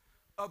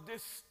of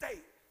this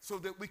state, so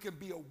that we can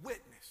be a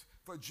witness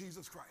for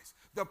Jesus Christ.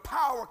 The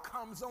power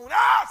comes on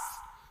us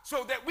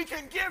so that we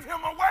can give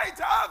him away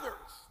to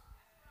others.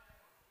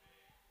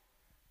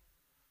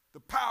 The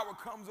power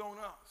comes on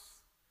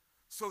us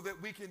so that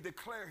we can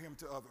declare him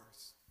to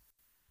others.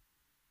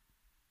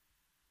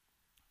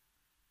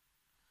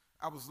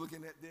 I was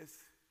looking at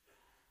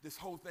this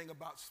whole thing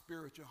about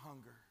spiritual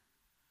hunger.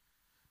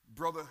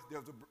 There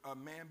was a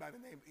man by the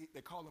name,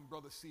 they call him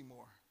Brother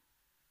Seymour.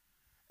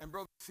 And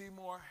Brother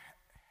Seymour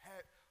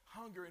had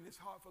hunger in his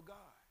heart for God.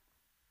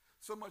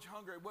 So much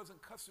hunger, it wasn't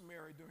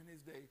customary during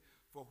his day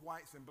for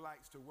whites and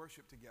blacks to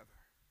worship together.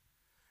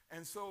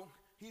 And so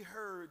he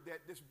heard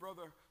that this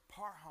brother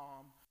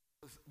Parham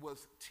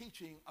was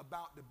teaching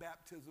about the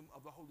baptism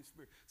of the Holy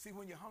Spirit. See,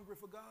 when you're hungry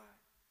for God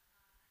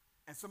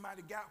and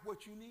somebody got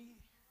what you need,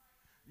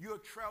 you'll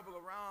travel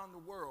around the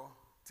world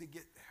to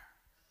get there.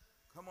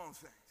 Come on,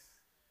 saints.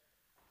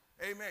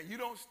 Amen. You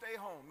don't stay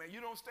home, man.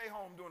 You don't stay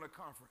home during a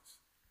conference,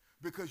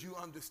 because you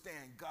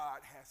understand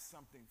God has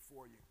something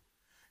for you.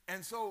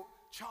 And so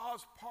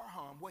Charles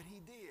Parham, what he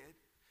did,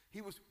 he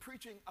was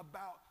preaching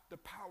about the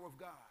power of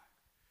God.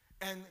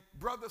 And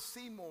Brother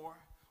Seymour,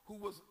 who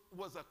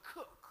was a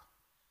cook,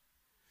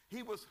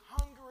 he was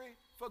hungry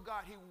for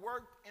God. He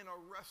worked in a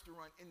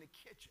restaurant in the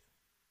kitchen.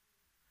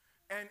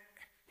 And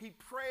he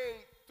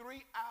prayed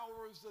 3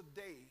 hours a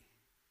day,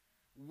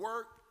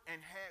 worked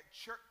and had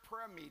church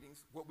prayer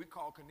meetings, what we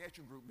call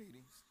connection group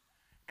meetings,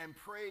 and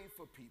prayed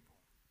for people.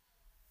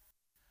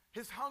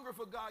 His hunger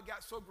for God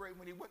got so great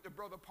when he went to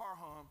Brother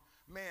Parham,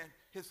 man,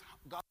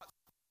 God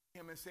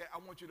him and said, I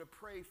want you to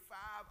pray 5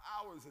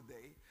 hours a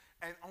day.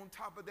 And on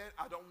top of that,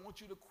 I don't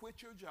want you to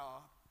quit your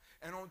job.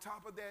 And on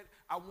top of that,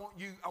 I want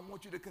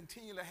you to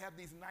continue to have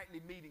these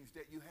nightly meetings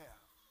that you have.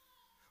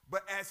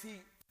 But see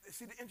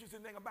the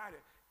interesting thing about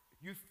it,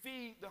 you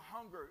feed the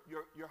hunger,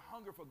 your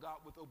hunger for God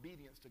with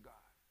obedience to God.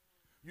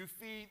 You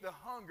feed the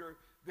hunger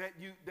that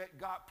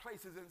God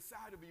places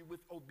inside of you with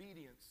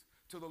obedience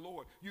to the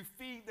Lord. You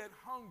feed that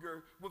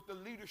hunger with the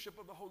leadership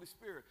of the Holy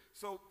Spirit.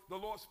 So the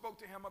Lord spoke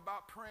to him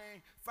about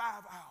praying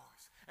 5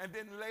 hours. And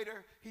then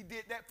later he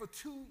did that for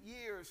 2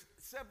 years,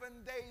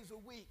 7 days a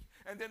week.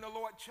 And then the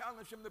Lord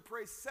challenged him to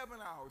pray 7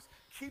 hours.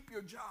 Keep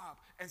your job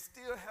and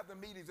still have the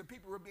meetings, and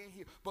people were being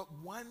healed. But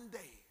one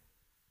day,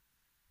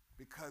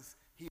 because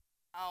he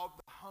allowed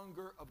the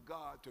hunger of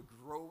God to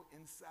grow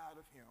inside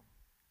of him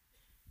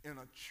in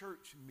a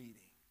church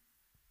meeting,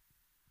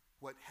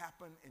 what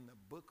happened in the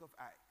book of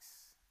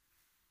Acts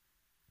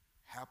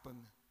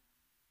happened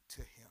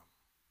to him.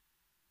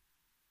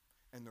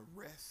 And the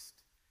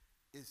rest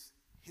is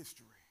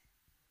history.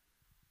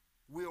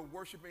 We're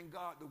worshiping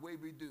God the way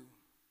we do.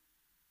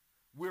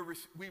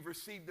 We've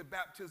received the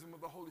baptism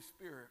of the Holy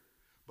Spirit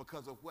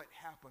because of what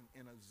happened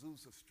in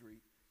Azusa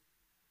Street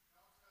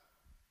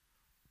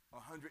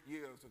 100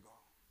 years ago.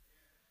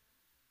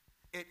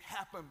 It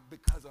happened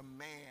because a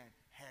man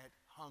had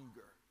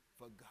hunger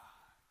for God.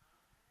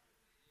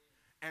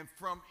 And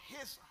from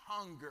his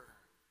hunger,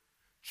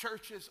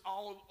 churches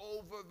all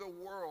over the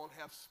world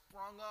have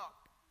sprung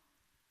up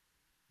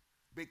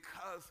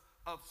because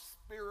of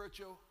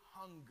spiritual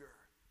hunger,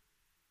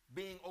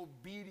 being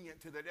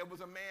obedient to that. There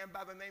was a man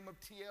by the name of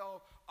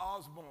T.L.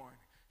 Osborne.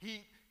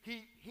 He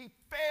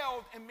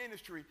failed in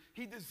ministry.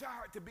 He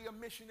desired to be a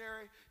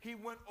missionary. He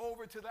went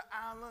over to the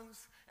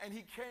islands and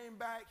he came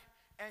back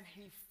and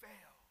he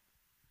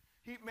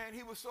failed.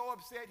 He was so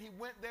upset. He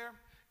went there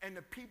and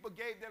the people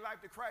gave their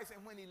life to Christ,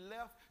 and when he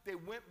left, they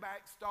went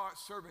back, started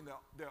serving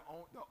their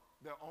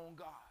own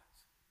gods.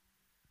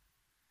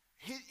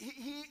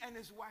 He and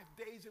his wife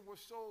Daisy were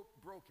so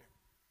broken.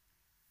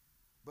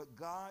 But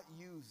God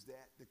used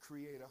that to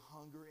create a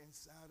hunger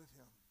inside of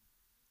him.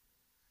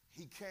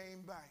 He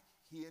came back,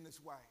 he and his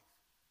wife,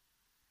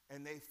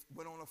 and they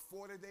went on a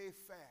 40-day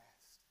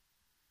fast,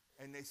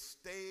 and they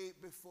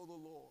stayed before the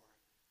Lord.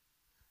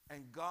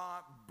 And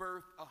God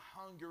birthed a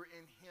hunger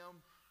in him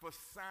for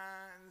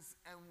signs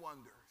and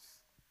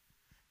wonders.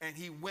 And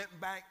he went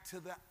back to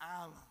the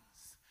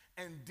islands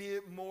and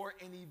did more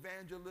in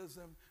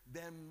evangelism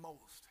than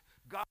most.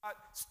 God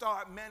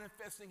started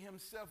manifesting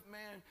himself,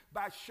 man,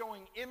 by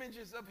showing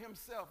images of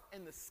himself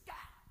in the sky.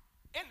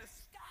 In the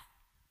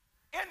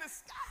sky. In the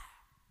sky.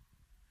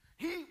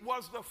 He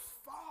was the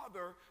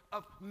father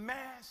of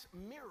mass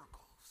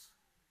miracles.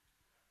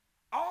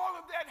 All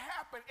of that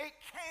happened. It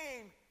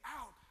came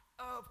out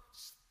of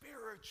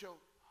spiritual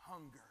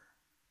hunger.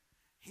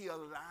 He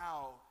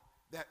allowed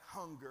that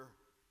hunger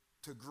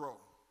to grow.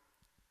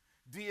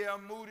 D.L.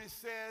 Moody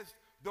says,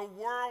 the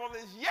world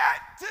is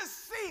yet to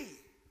see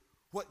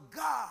what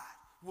God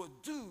will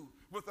do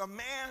with a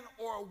man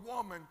or a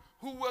woman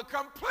who will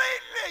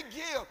completely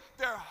give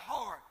their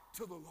heart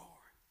to the Lord.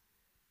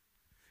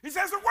 He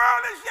says the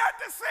world is yet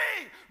to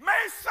see.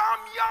 May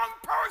some young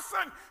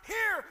person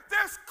hear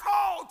this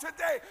call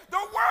today. The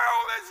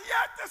world is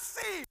yet to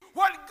see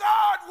what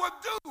God will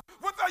do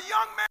with a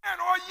young man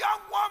or a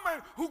young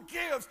woman who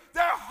gives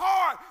their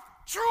heart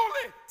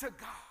truly to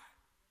God.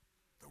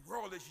 The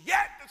world is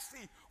yet to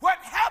see what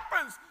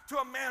happens to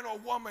a man or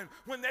woman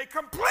when they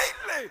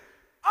completely,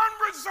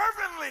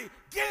 unreservedly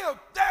give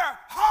their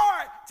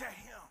heart to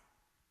him.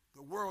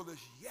 The world is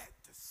yet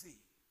to see.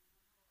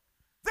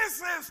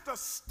 This is the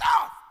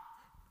stuff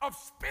of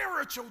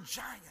spiritual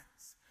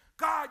giants.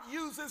 God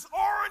uses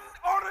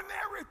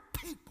ordinary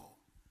people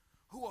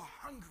who are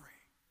hungry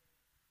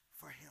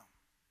for him.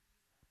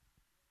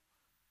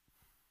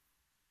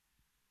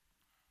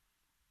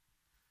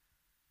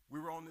 We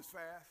were on this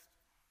fast.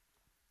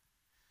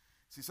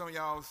 See, some of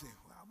y'all say,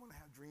 well, I want to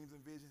have dreams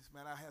and visions.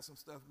 Man, I had some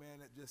stuff, man,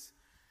 that just,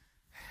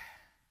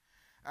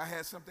 I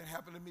had something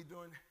happen to me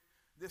during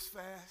this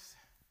fast.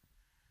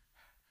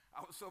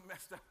 I was so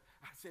messed up.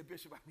 I said,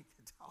 Bishop, I need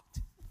to talk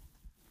to you.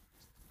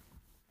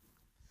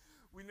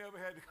 We never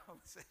had the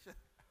conversation.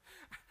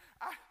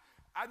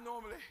 I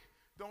normally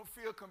don't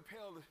feel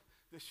compelled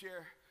to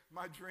share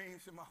my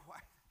dreams to my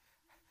wife.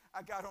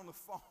 I got on the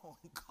phone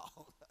and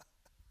called her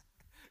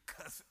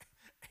because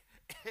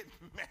it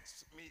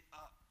messed me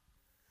up.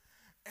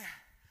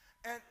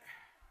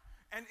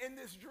 And in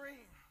this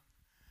dream,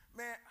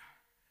 man,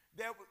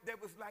 there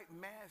was like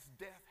mass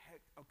death had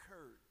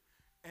occurred.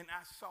 And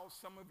I saw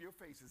some of your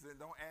faces, and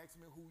don't ask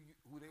me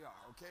who they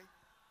are, okay?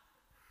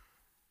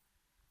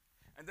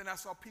 And then I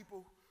saw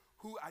people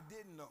who I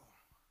didn't know.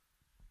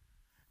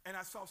 And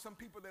I saw some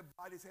people, their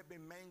bodies had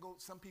been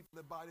mangled. Some people,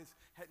 their bodies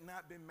had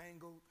not been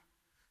mangled.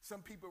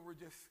 Some people were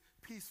just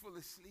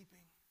peacefully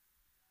sleeping.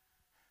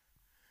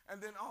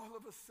 And then all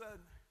of a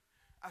sudden,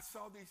 I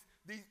saw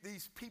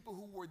these people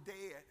who were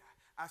dead.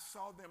 I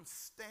saw them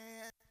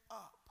stand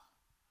up.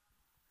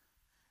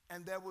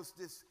 And there was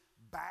this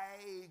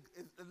bag,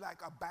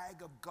 like a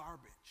bag of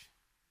garbage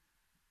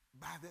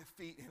by their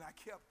feet. And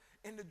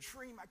in the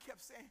dream, I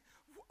kept saying,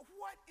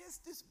 what is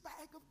this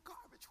bag of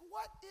garbage?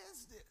 What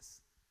is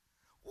this?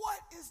 What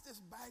is this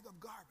bag of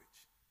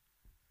garbage?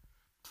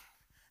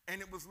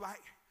 And it was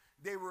like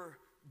they were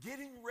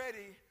getting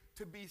ready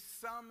to be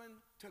summoned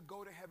to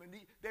go to heaven.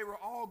 They were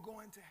all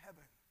going to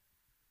heaven.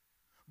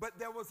 But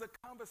there was a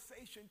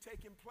conversation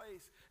taking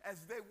place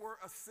as they were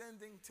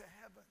ascending to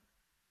heaven.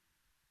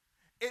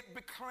 It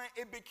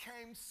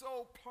became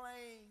so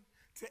plain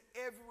to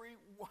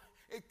everyone.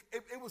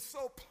 It was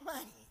so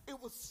plain. It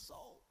was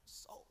so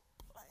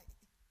plain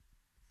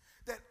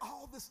that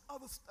all this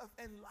other stuff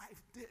in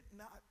life did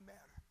not matter.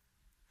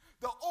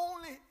 The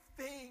only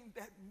thing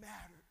that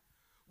mattered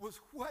was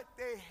what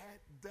they had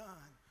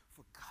done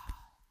for God.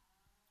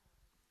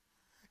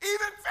 Even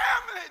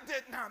family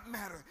did not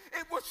matter.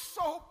 It was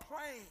so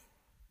plain.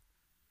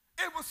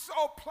 It was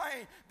so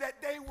plain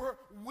that they were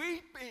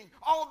weeping.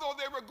 Although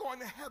they were going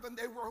to heaven,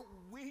 they were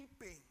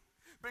weeping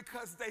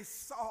because they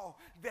saw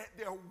that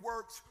their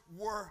works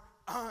were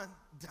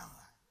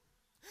undone.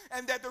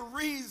 And that the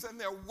reason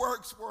their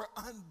works were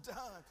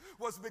undone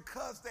was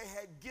because they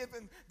had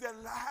given their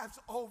lives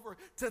over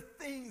to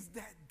things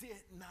that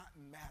did not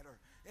matter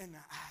in the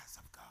eyes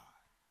of God.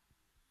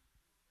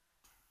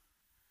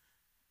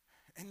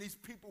 And these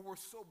people were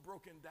so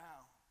broken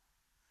down.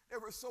 They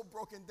were so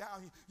broken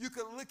down. You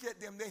could look at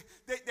them.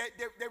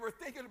 They were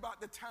thinking about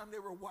the time they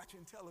were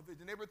watching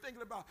television. They were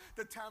thinking about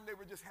the time they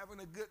were just having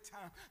a good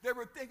time. They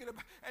were thinking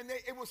about, and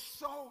it was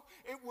so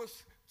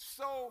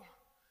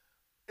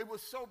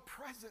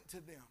present to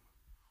them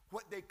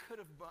what they could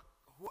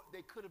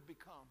have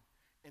become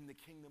in the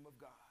kingdom of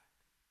God.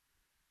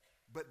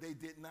 But they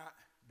did not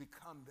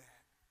become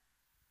that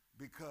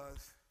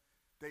because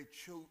they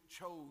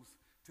chose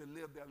to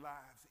live their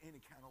lives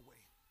any kind of way.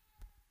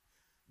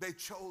 They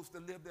chose to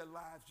live their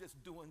lives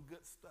just doing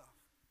good stuff.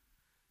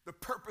 The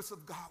purpose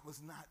of God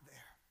was not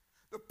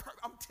there.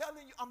 I'm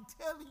telling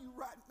you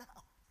right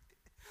now,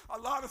 a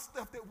lot of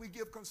stuff that we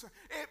give concern,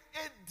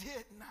 it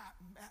did not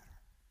matter.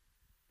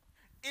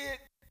 It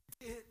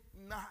did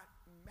not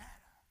matter.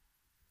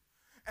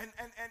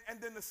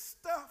 And then the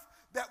stuff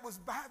that was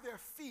by their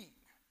feet,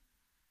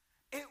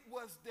 it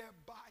was their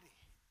body.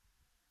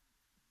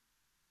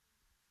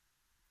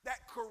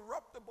 That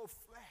corruptible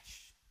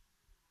flesh.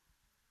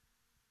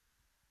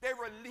 They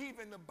were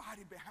leaving the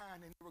body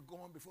behind and they were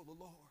going before the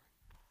Lord.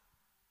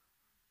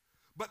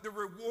 But the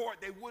reward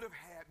they would have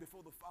had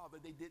before the Father,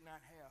 they did not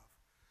have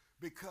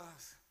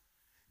because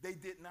they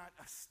did not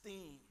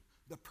esteem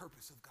the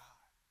purpose of God.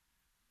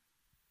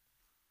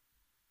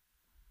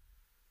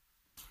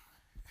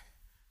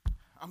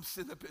 I'm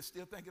sitting up here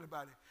still thinking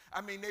about it. I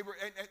mean, they were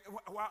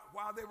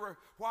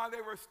while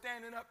they were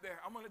standing up there,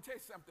 I'm going to tell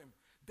you something.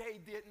 They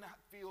did not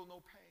feel no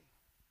pain.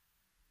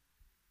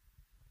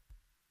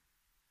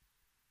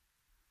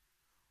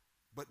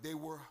 But they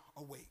were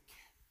awake.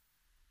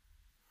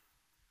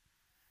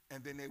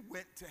 And then they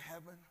went to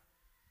heaven.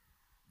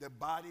 Their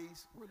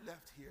bodies were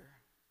left here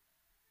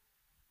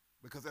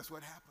because that's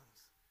what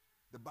happens.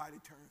 The body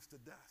turns to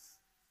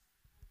dust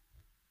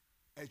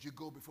as you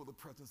go before the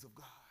presence of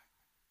God.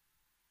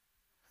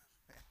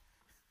 Man,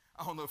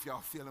 I don't know if y'all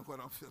feeling what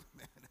I'm feeling,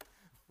 man.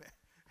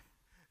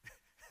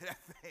 That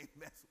thing,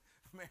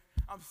 man,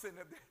 I'm sitting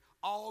up there,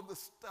 all the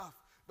stuff.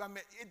 But I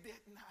mean, it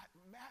did not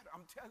matter.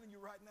 I'm telling you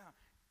right now,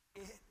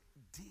 it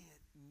did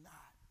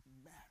not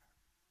matter.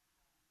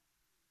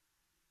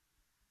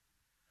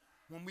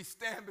 When we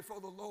stand before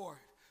the Lord,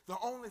 the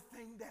only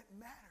thing that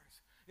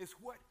matters is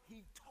what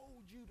he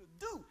told you to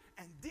do.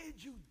 And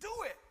did you do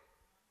it?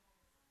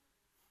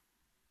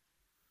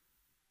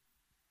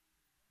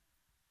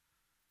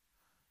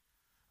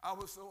 I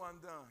was so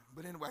undone.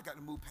 But anyway, I got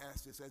to move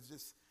past this.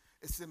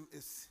 It's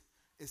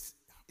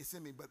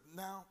in me. But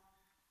now,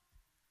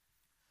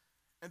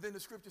 and then the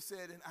scripture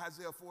said in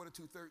Isaiah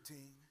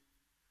 42:13,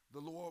 the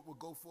Lord will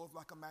go forth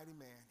like a mighty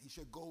man. He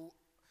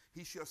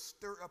shall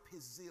stir up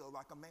his zeal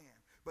like a man.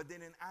 But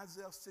then in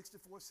Isaiah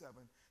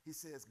 64:7, he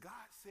says, God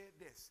said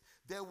this,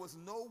 there was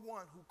no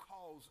one who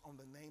calls on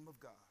the name of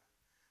God.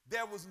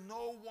 There was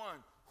no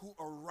one who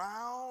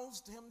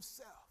aroused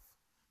himself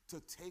to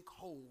take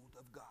hold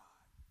of God.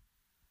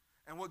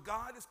 And what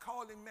God is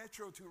calling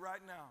Metro to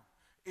right now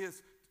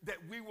is that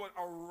we would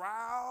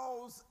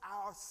arouse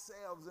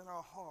ourselves in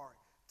our heart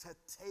to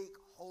take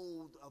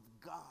hold of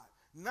God.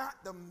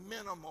 Not the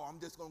minimal, I'm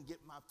just going to get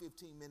my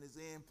 15 minutes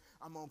in.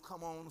 I'm going to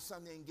come on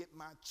Sunday and get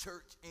my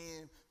church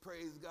in,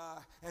 praise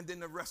God. And then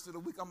the rest of the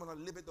week, I'm going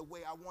to live it the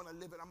way I want to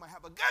live it. I'm going to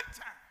have a good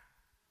time.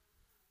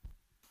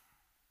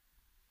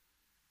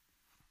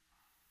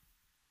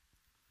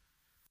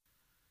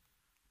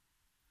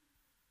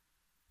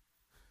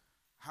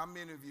 How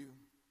many of you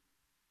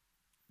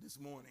this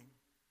morning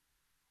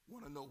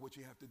want to know what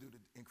you have to do to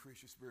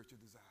increase your spiritual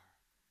desire?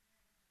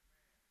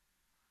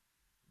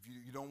 If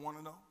you don't want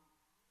to know,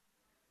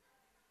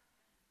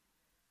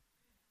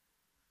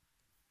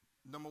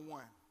 number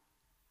one,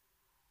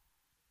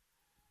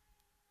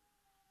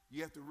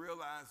 you have to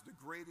realize the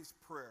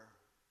greatest prayer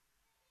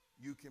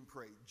you can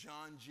pray.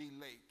 John G.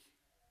 Lake,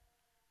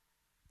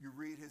 you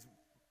read his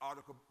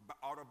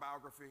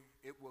autobiography,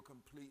 it will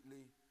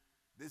completely,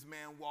 this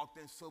man walked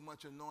in so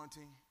much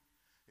anointing.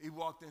 He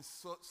walked in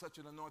such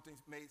an anointing,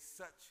 made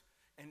such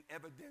an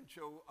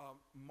evidential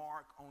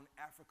mark on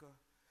Africa.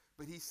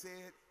 But he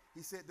said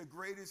the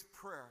greatest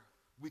prayer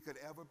we could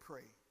ever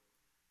pray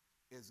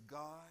is,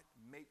 God,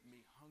 make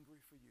me hungry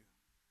for you.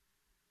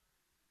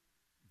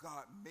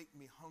 God, make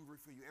me hungry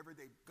for you. Every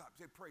day, God,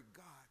 say, pray,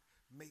 God,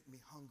 make me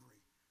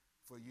hungry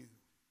for you.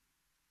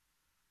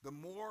 The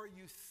more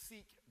you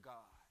seek God,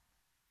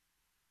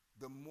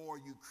 the more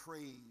you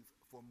crave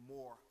for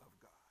more of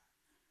God.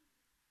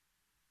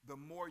 The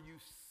more you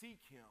seek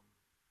him,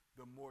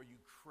 the more you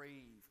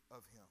crave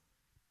of him.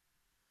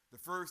 The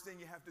first thing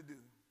you have to do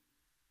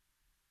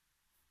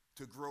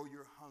to grow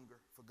your hunger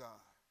for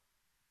God,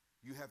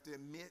 you have to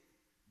admit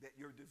that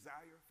your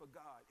desire for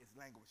God is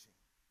languishing,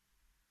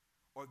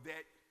 or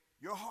that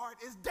your heart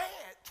is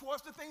dead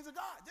towards the things of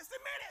God. Just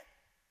admit it.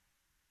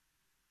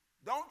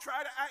 Don't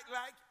try to act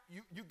like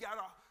you got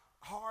a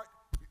heart.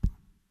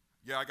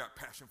 Yeah, I got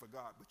passion for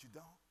God, but you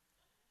don't.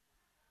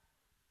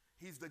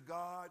 He's the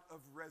God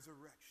of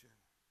resurrection.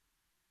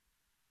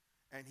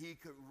 And he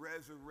could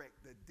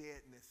resurrect the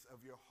deadness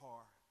of your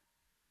heart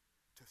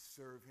to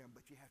serve him.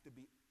 But you have to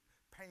be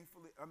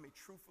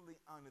truthfully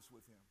honest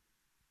with him.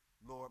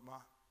 Lord,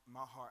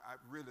 my heart, I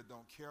really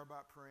don't care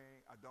about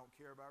praying. I don't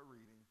care about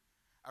reading.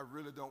 I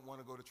really don't want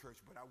to go to church,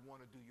 but I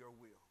want to do your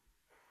will.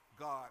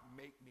 God,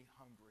 make me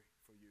hungry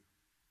for you.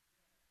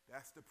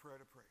 That's the prayer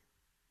to pray.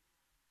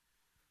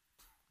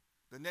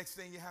 The next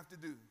thing you have to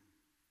do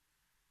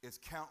is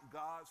count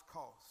God's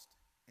cost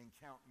and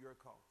count your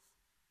cost.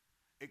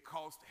 It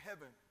cost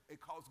heaven,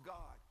 it cost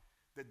God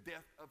the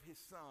death of his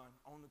son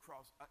on the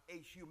cross, a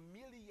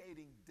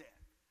humiliating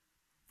death.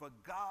 For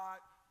God,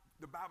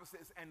 the Bible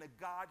says, and the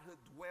Godhood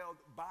dwelled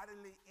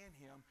bodily in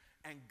him,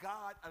 and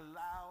God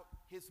allowed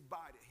his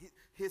body,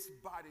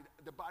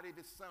 the body of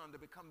his son, to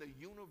become the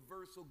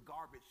universal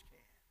garbage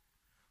can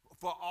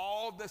for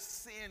all the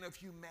sin of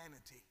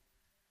humanity.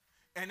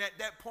 And at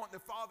that point, the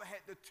Father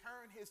had to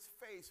turn his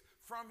face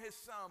from his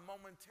son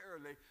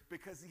momentarily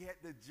because he had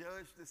to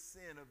judge the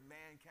sin of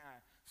mankind.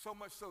 So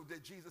much so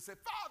that Jesus said,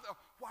 Father,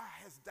 why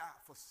hast thou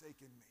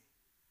forsaken me?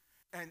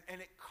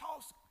 And it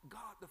cost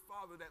God the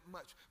Father that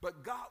much.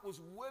 But God was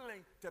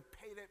willing to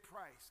pay that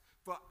price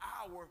for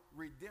our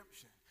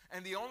redemption.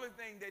 And the only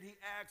thing that he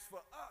asks for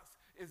us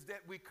is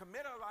that we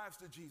commit our lives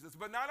to Jesus.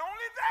 But not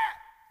only that,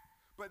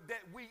 but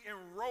that we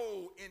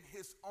enroll in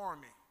his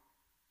army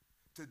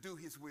to do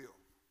his will.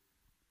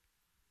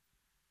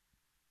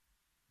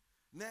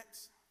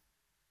 Next,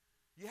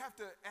 you have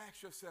to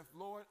ask yourself,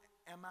 Lord,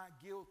 am I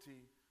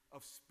guilty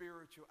of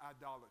spiritual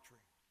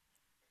idolatry?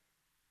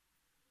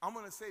 I'm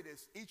going to say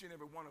this, each and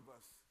every one of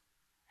us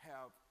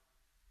have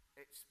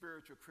a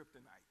spiritual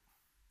kryptonite.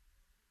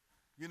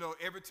 You know,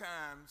 every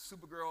time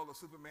Supergirl or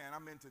Superman,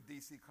 I'm into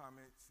DC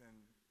comics and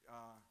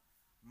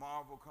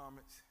Marvel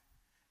comics,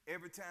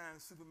 every time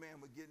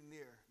Superman would get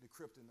near the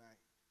kryptonite,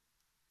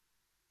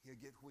 he'll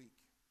get weak.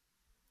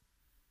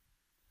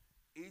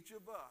 Each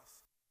of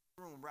us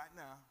room right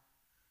now,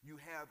 you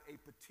have a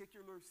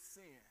particular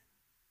sin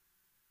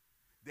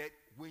that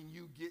when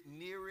you get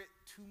near it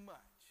too much,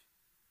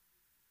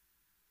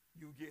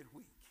 you get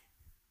weak.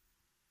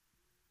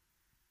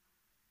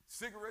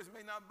 Cigarettes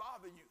may not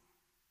bother you.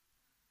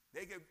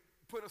 They can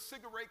put a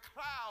cigarette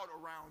cloud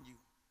around you.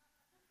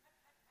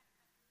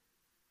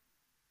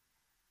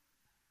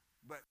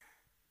 But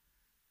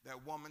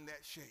that woman that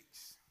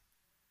shakes,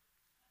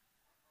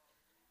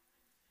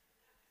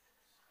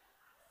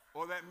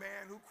 or that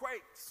man who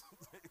quakes,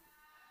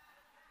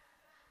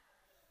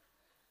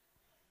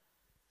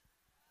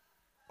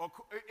 or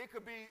it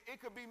could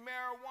be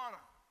marijuana.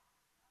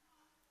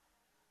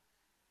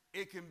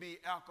 It can be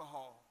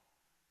alcohol.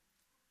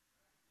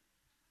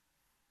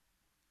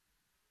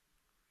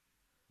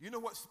 You know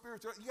what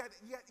spiritual, you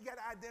got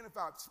to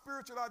identify.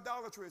 Spiritual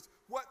idolatry is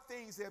what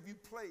things have you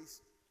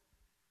placed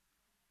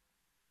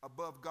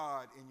above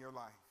God in your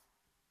life?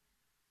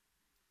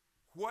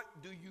 What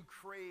do you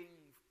crave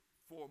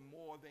for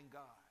more than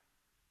God?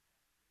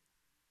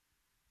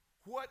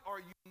 What are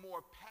you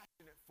more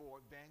passionate for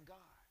than God?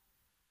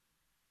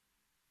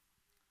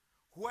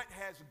 What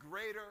has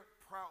greater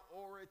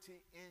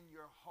priority in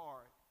your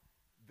heart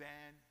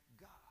than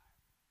God?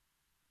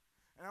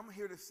 And I'm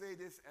here to say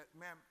this,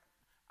 ma'am,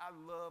 I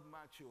love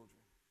my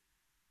children.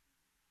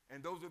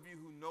 And those of you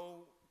who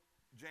know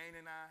Jane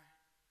and I,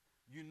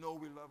 you know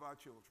we love our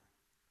children.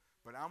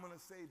 But I'm going to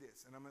say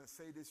this, and I'm going to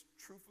say this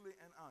truthfully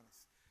and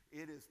honest.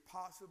 It is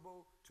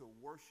possible to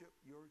worship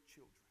your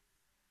children.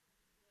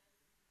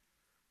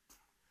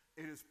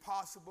 It is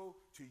possible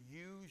to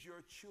use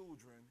your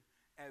children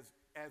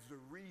as the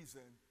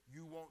reason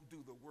you won't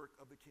do the work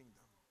of the kingdom.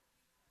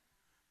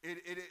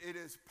 It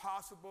is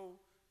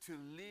possible to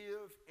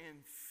live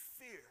in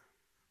fear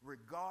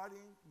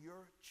regarding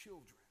your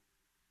children,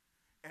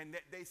 and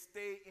that they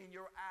stay in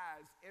your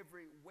eyes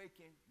every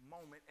waking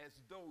moment as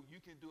though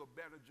you can do a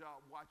better job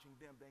watching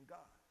them than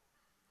God.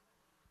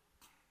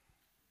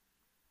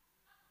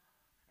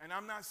 And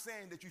I'm not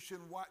saying that you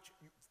shouldn't watch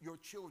your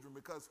children,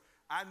 because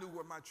I knew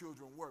where my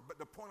children were. But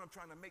the point I'm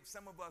trying to make,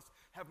 some of us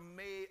have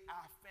made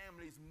our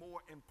families more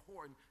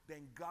important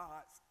than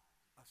God's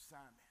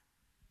assignment.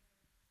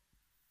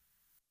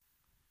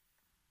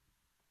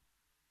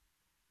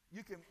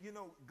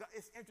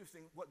 It's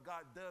interesting what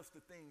God does to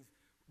things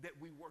that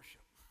we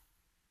worship.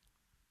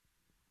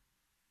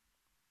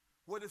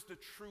 What is the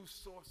true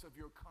source of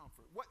your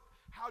comfort?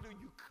 How do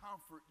you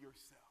comfort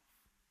yourself?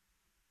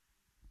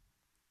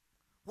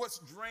 What's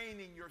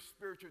draining your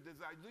spiritual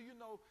desire? Do you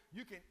know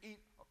you can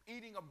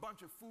eating a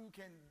bunch of food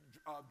can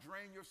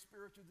drain your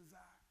spiritual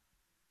desire?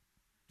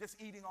 Just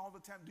eating all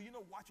the time. Do you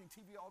know watching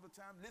TV all the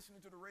time,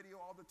 listening to the radio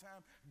all the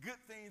time, good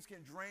things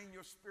can drain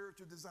your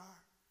spiritual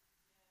desire?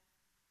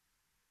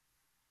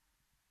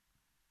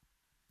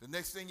 The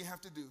next thing you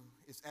have to do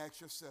is ask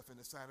yourself in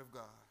the sight of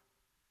God.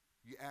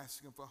 You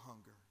ask him for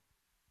hunger.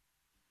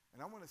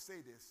 And I want to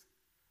say this.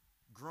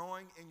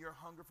 Growing in your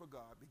hunger for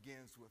God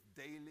begins with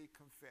daily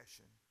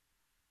confession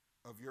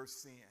of your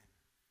sin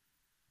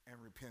and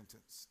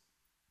repentance.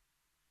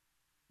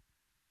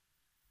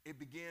 It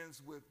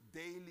begins with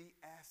daily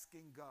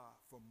asking God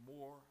for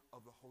more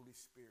of the Holy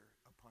Spirit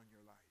upon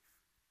your life.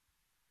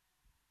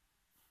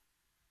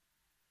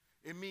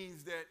 It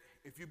means that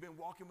if you've been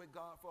walking with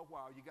God for a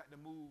while, you got to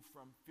move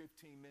from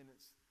 15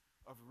 minutes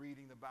of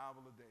reading the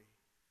Bible a day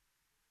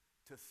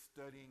to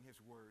studying his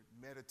word,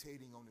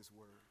 meditating on his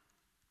word.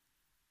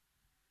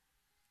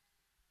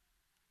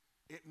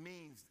 It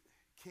means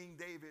King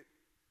David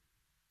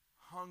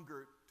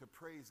hungered to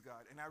praise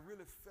God. And I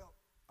really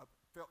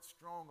felt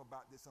strong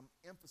about this. I'm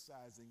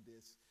emphasizing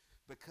this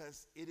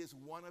because it is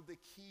one of the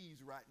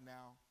keys right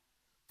now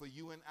for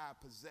you and I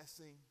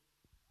possessing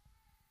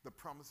the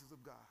promises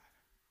of God.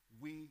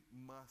 We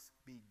must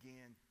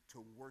begin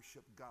to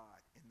worship God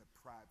in the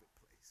private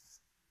place.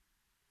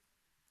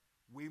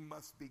 We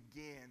must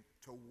begin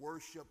to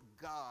worship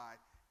God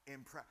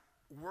in private.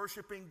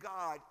 Worshiping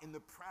God in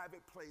the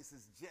private place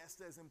is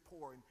just as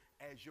important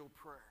as your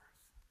prayers.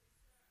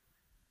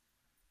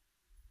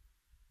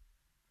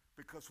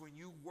 Because when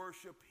you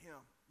worship him,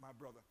 my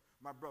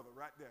brother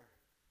right there,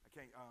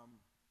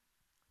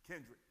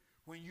 Kendrick,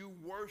 when you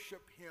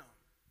worship him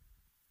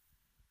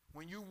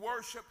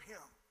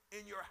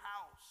in your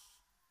house,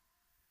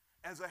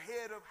 as a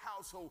head of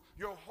household,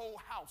 your whole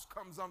house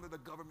comes under the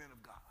government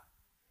of God.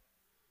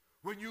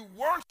 When you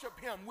worship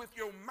him with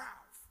your mouth,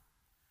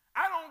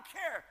 I don't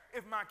care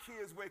if my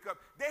kids wake up.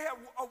 They have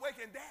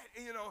awakened dad,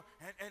 and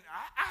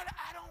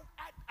I don't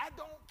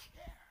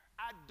care.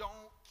 I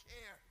don't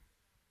care.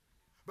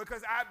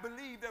 Because I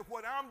believe that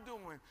what I'm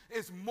doing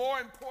is more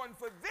important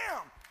for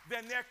them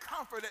than their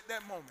comfort at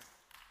that moment.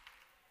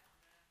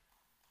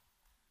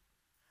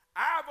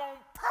 I've on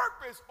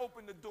purpose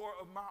opened the door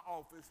of my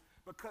office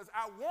because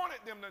I wanted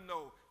them to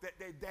know that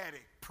their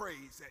daddy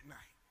prays at night.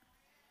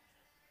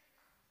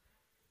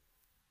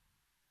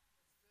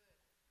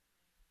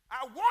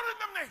 I wanted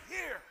them to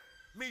hear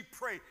me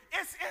pray.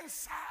 It's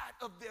inside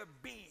of their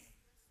being.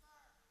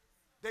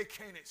 They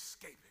can't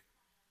escape it.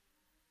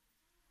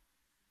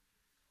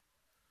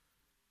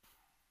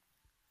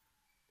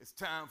 It's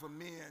time for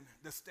men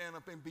to stand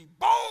up and be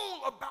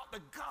bold about the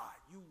God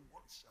you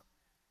worship.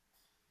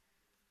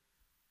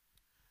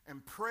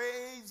 And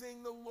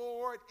praising the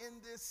Lord in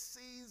this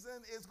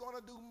season is going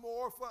to do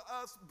more for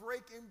us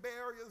breaking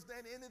barriers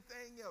than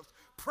anything else.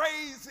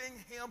 Praising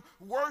him,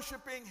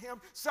 worshiping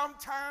him.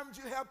 Sometimes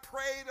you have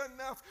prayed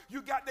enough.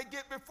 You got to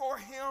get before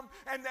him.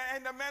 And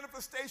the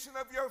manifestation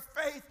of your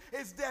faith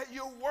is that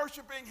you're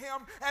worshiping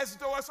him as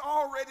though it's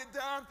already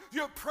done.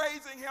 You're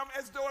praising him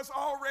as though it's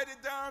already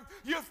done.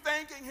 You're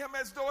thanking him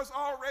as though it's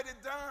already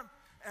done.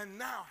 And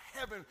now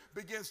heaven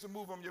begins to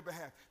move on your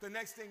behalf. The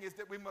next thing is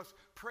that we must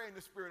pray in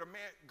the Spirit.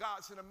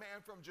 God sent a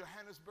man from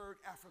Johannesburg,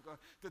 Africa,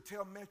 to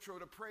tell Metro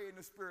to pray in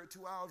the Spirit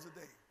 2 hours a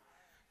day.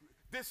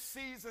 This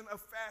season of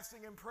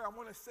fasting and prayer, I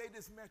want to say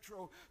this,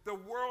 Metro, the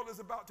world is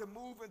about to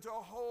move into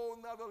a whole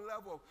nother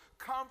level.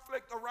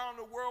 Conflict around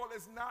the world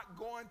is not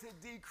going to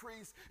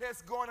decrease.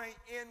 It's going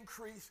to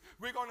increase.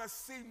 We're going to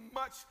see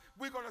much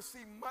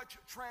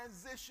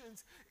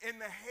transitions in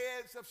the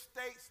heads of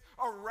states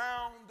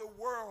around the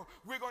world.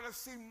 We're going to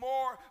see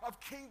more of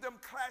kingdom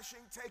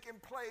clashing taking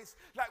place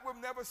like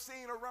we've never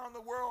seen around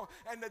the world.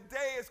 And the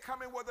day is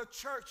coming where the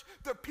church,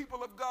 the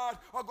people of God,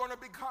 are going to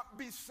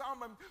be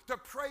summoned to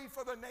pray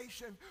for the nation.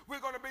 We're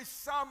going to be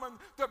summoned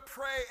to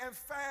pray and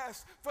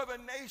fast for the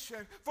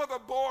nation, for the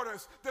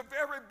borders, the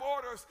very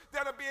borders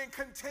that are being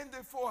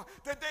contended for.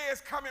 The day is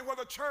coming where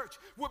the church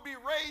will be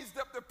raised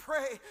up to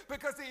pray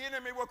because the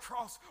enemy will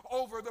cross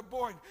over the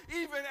border.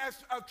 Even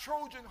as a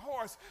Trojan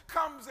horse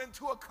comes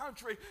into a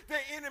country, the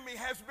enemy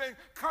has been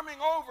coming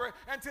over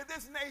into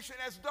this nation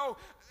as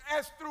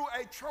through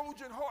a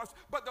Trojan horse.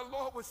 But the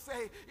Lord would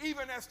say,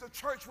 even as the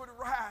church would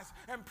rise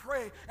and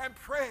pray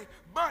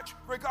much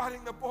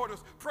regarding the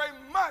borders, pray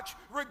much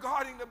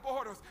regarding the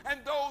borders, and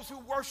those who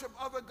worship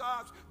other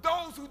gods,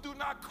 those who do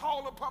not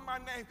call upon my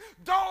name,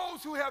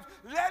 those who have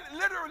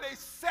literally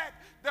set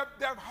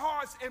their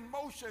hearts in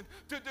motion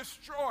to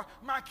destroy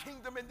my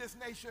kingdom in this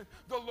nation.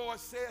 The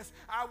Lord says,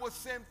 I will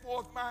send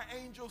forth my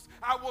angels.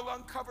 I will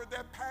uncover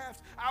their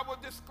paths. I will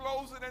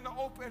disclose it in the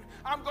open.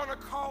 I'm going to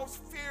cause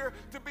fear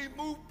to be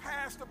moved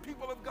past the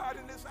people of God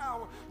in this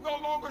hour. No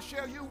longer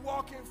shall you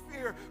walk in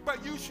fear,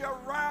 but you shall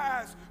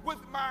rise with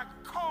my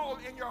call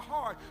in your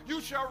heart.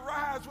 You shall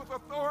rise with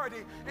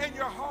authority in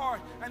your heart,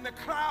 and the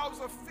clouds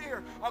of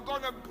fear are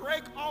going to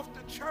break off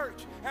the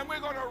church, and we're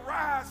going to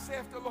rise,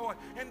 saith the Lord,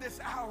 in this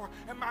hour,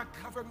 and my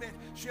government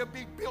shall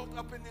be built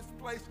up in this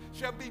place,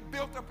 shall be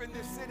built up in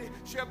this city,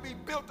 shall be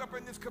built up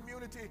in this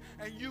community,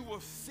 and you will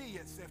see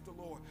it, saith the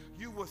Lord.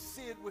 You will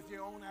see it with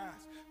your own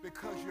eyes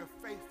because you're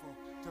faithful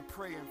to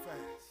pray and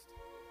fast.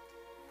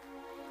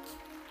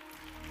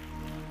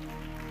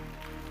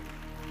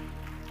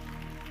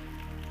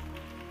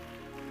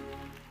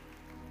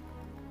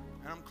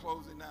 And I'm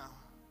closing now.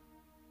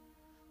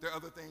 There are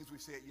other things we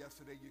said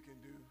yesterday you can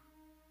do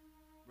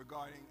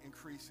regarding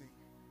increasing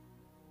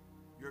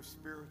your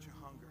spiritual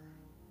hunger.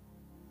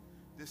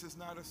 This is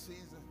not a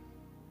season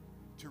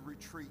to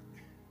retreat.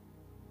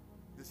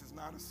 This is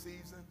not a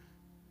season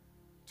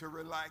to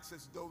relax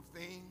as though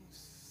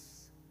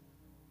things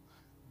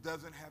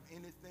doesn't have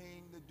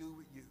anything to do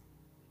with you.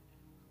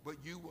 But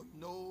you will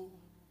know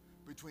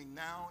between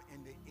now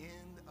and the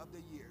end of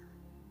the year,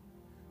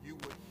 you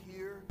will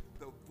hear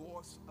the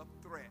voice of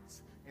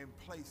threats in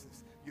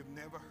places you've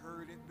never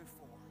heard it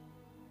before.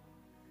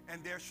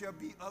 And there shall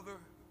be other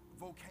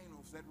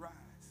volcanoes that rise.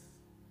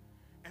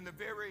 And the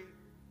very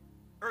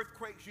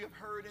earthquakes you have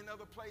heard in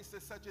other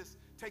places, such as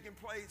taking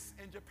place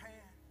in Japan,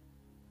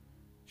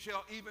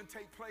 shall even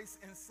take place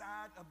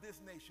inside of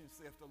this nation,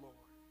 saith the Lord.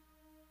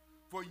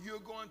 For you're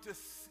going to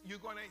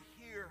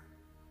hear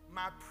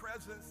my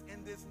presence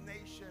in this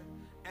nation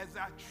as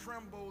I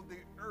tremble the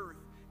earth.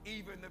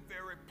 Even the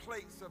very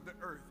plates of the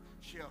earth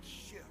shall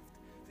shift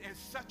in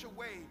such a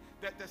way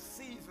that the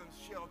seasons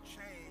shall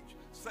change,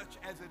 such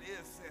as it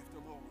is, saith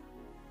the Lord.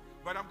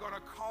 But I'm going to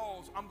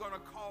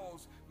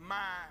cause my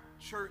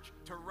church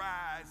to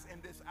rise in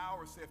this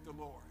hour, saith the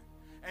Lord.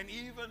 And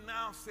even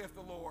now, saith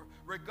the Lord,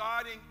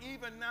 regarding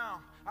even now,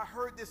 I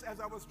heard this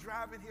as I was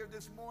driving here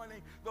this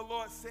morning. The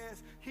Lord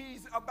says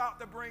he's about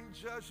to bring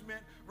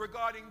judgment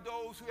regarding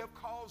those who have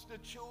caused the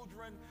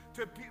children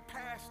to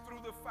pass through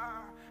the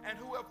fire and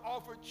who have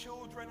offered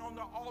children on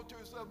the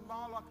altars of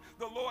Moloch.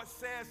 The Lord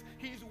says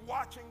he's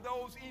watching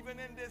those even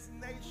in this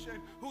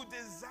nation who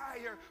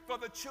desire for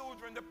the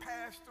children to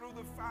pass through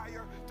the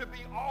fire, to be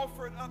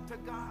offered up to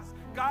God.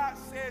 God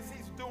says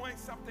he's doing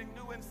something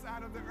new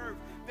inside of the earth,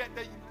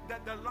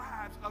 that the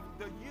lives of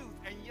the youth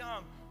and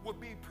young will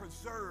be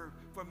preserved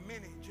for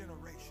many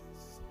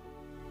generations.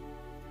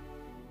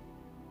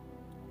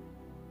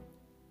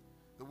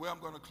 The way I'm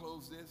going to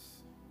close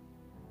this,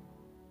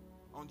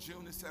 on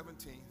June the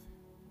 17th,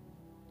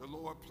 the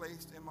Lord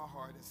placed in my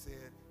heart and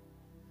said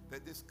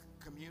that this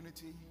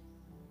community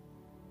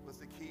was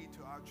the key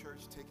to our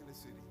church taking the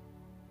city.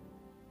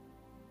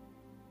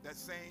 That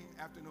same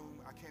afternoon,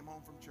 I came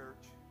home from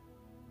church.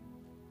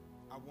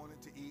 I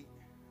wanted to eat,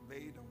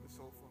 laid on the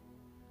sofa,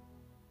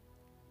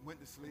 went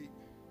to sleep,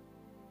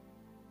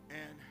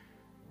 and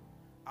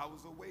I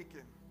was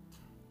awakened,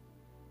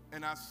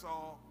 and I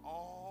saw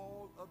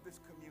all of this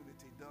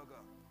community dug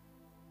up.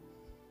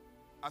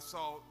 I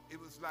saw it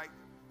was like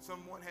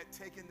someone had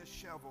taken the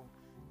shovel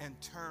and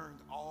turned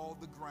all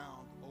the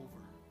ground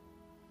over.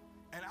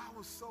 And I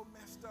was so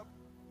messed up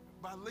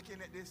by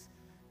looking at this,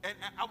 and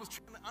I was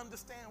trying to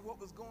understand what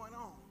was going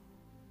on.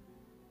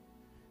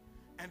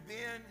 And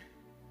then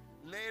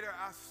later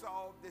I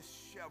saw this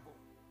shovel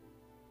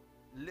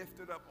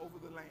lifted up over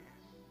the land.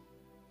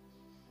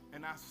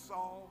 And I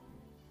saw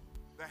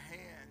the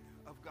hand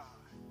of God.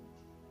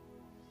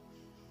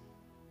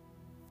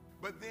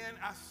 But then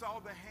I saw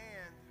the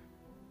hand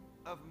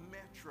of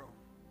Metro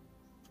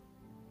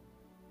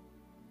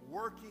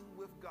working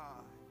with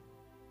God,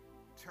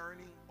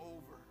 turning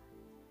over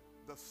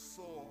the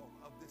soil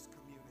of this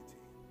community.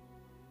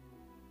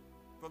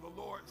 For the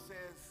Lord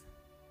says,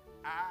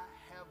 I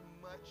have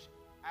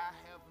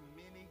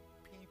many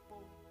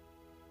people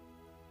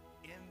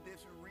in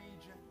this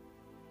region.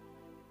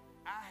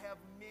 I have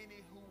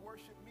many who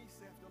worship me,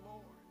 saith the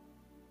Lord,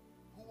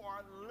 who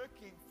are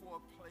looking for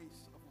a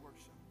place of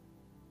worship.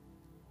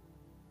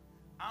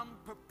 I'm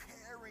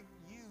preparing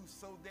you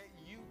so that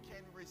you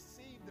can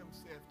receive them,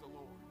 saith the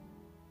Lord.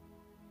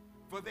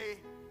 For they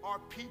are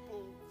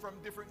people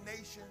from different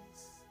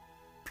nations,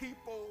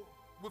 people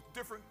with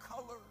different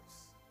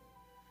colors.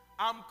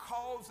 I'm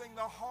causing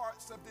the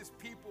hearts of this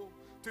people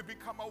to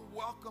become a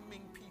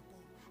welcoming people,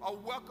 a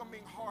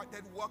welcoming heart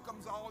that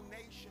welcomes all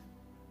nations,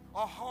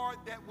 a heart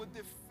that would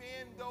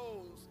defend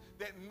those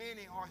that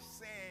many are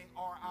saying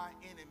are our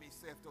enemies,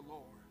 saith the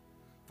Lord.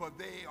 For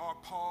they are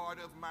part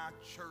of my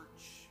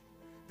church.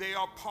 They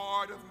are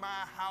part of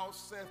my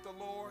house, saith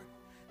the Lord.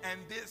 And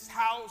this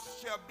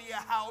house shall be a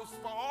house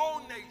for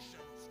all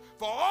nations.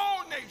 For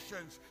all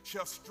nations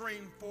shall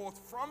stream forth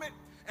from it,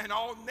 and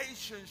all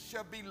nations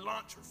shall be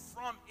launched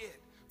from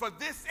it. For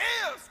this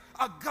is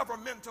a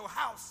governmental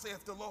house,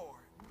 saith the Lord.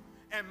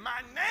 And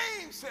my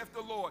name, saith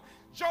the Lord,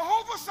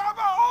 Jehovah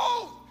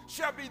Sabaoth,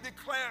 shall be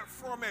declared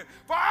from it.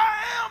 For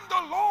I am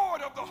the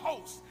Lord of the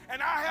hosts,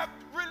 and I have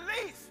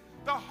released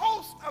the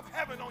host of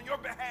heaven on your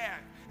behalf.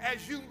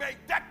 As you make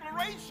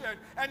declaration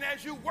and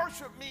as you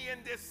worship me in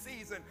this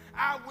season,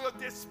 I will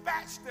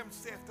dispatch them,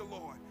 saith the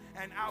Lord,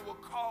 and I will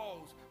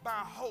cause my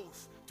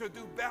host to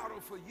do battle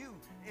for you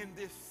in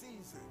this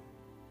season.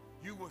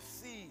 You will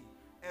see,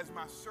 as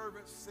my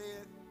servant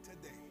said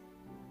today,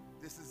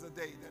 this is the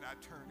day that I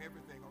turn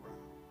everything around.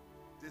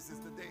 This is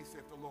the day,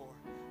 saith the Lord,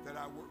 that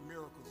I work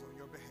miracles on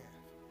your behalf.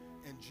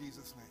 In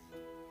Jesus'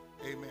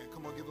 name, amen.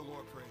 Come on, give the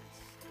Lord praise.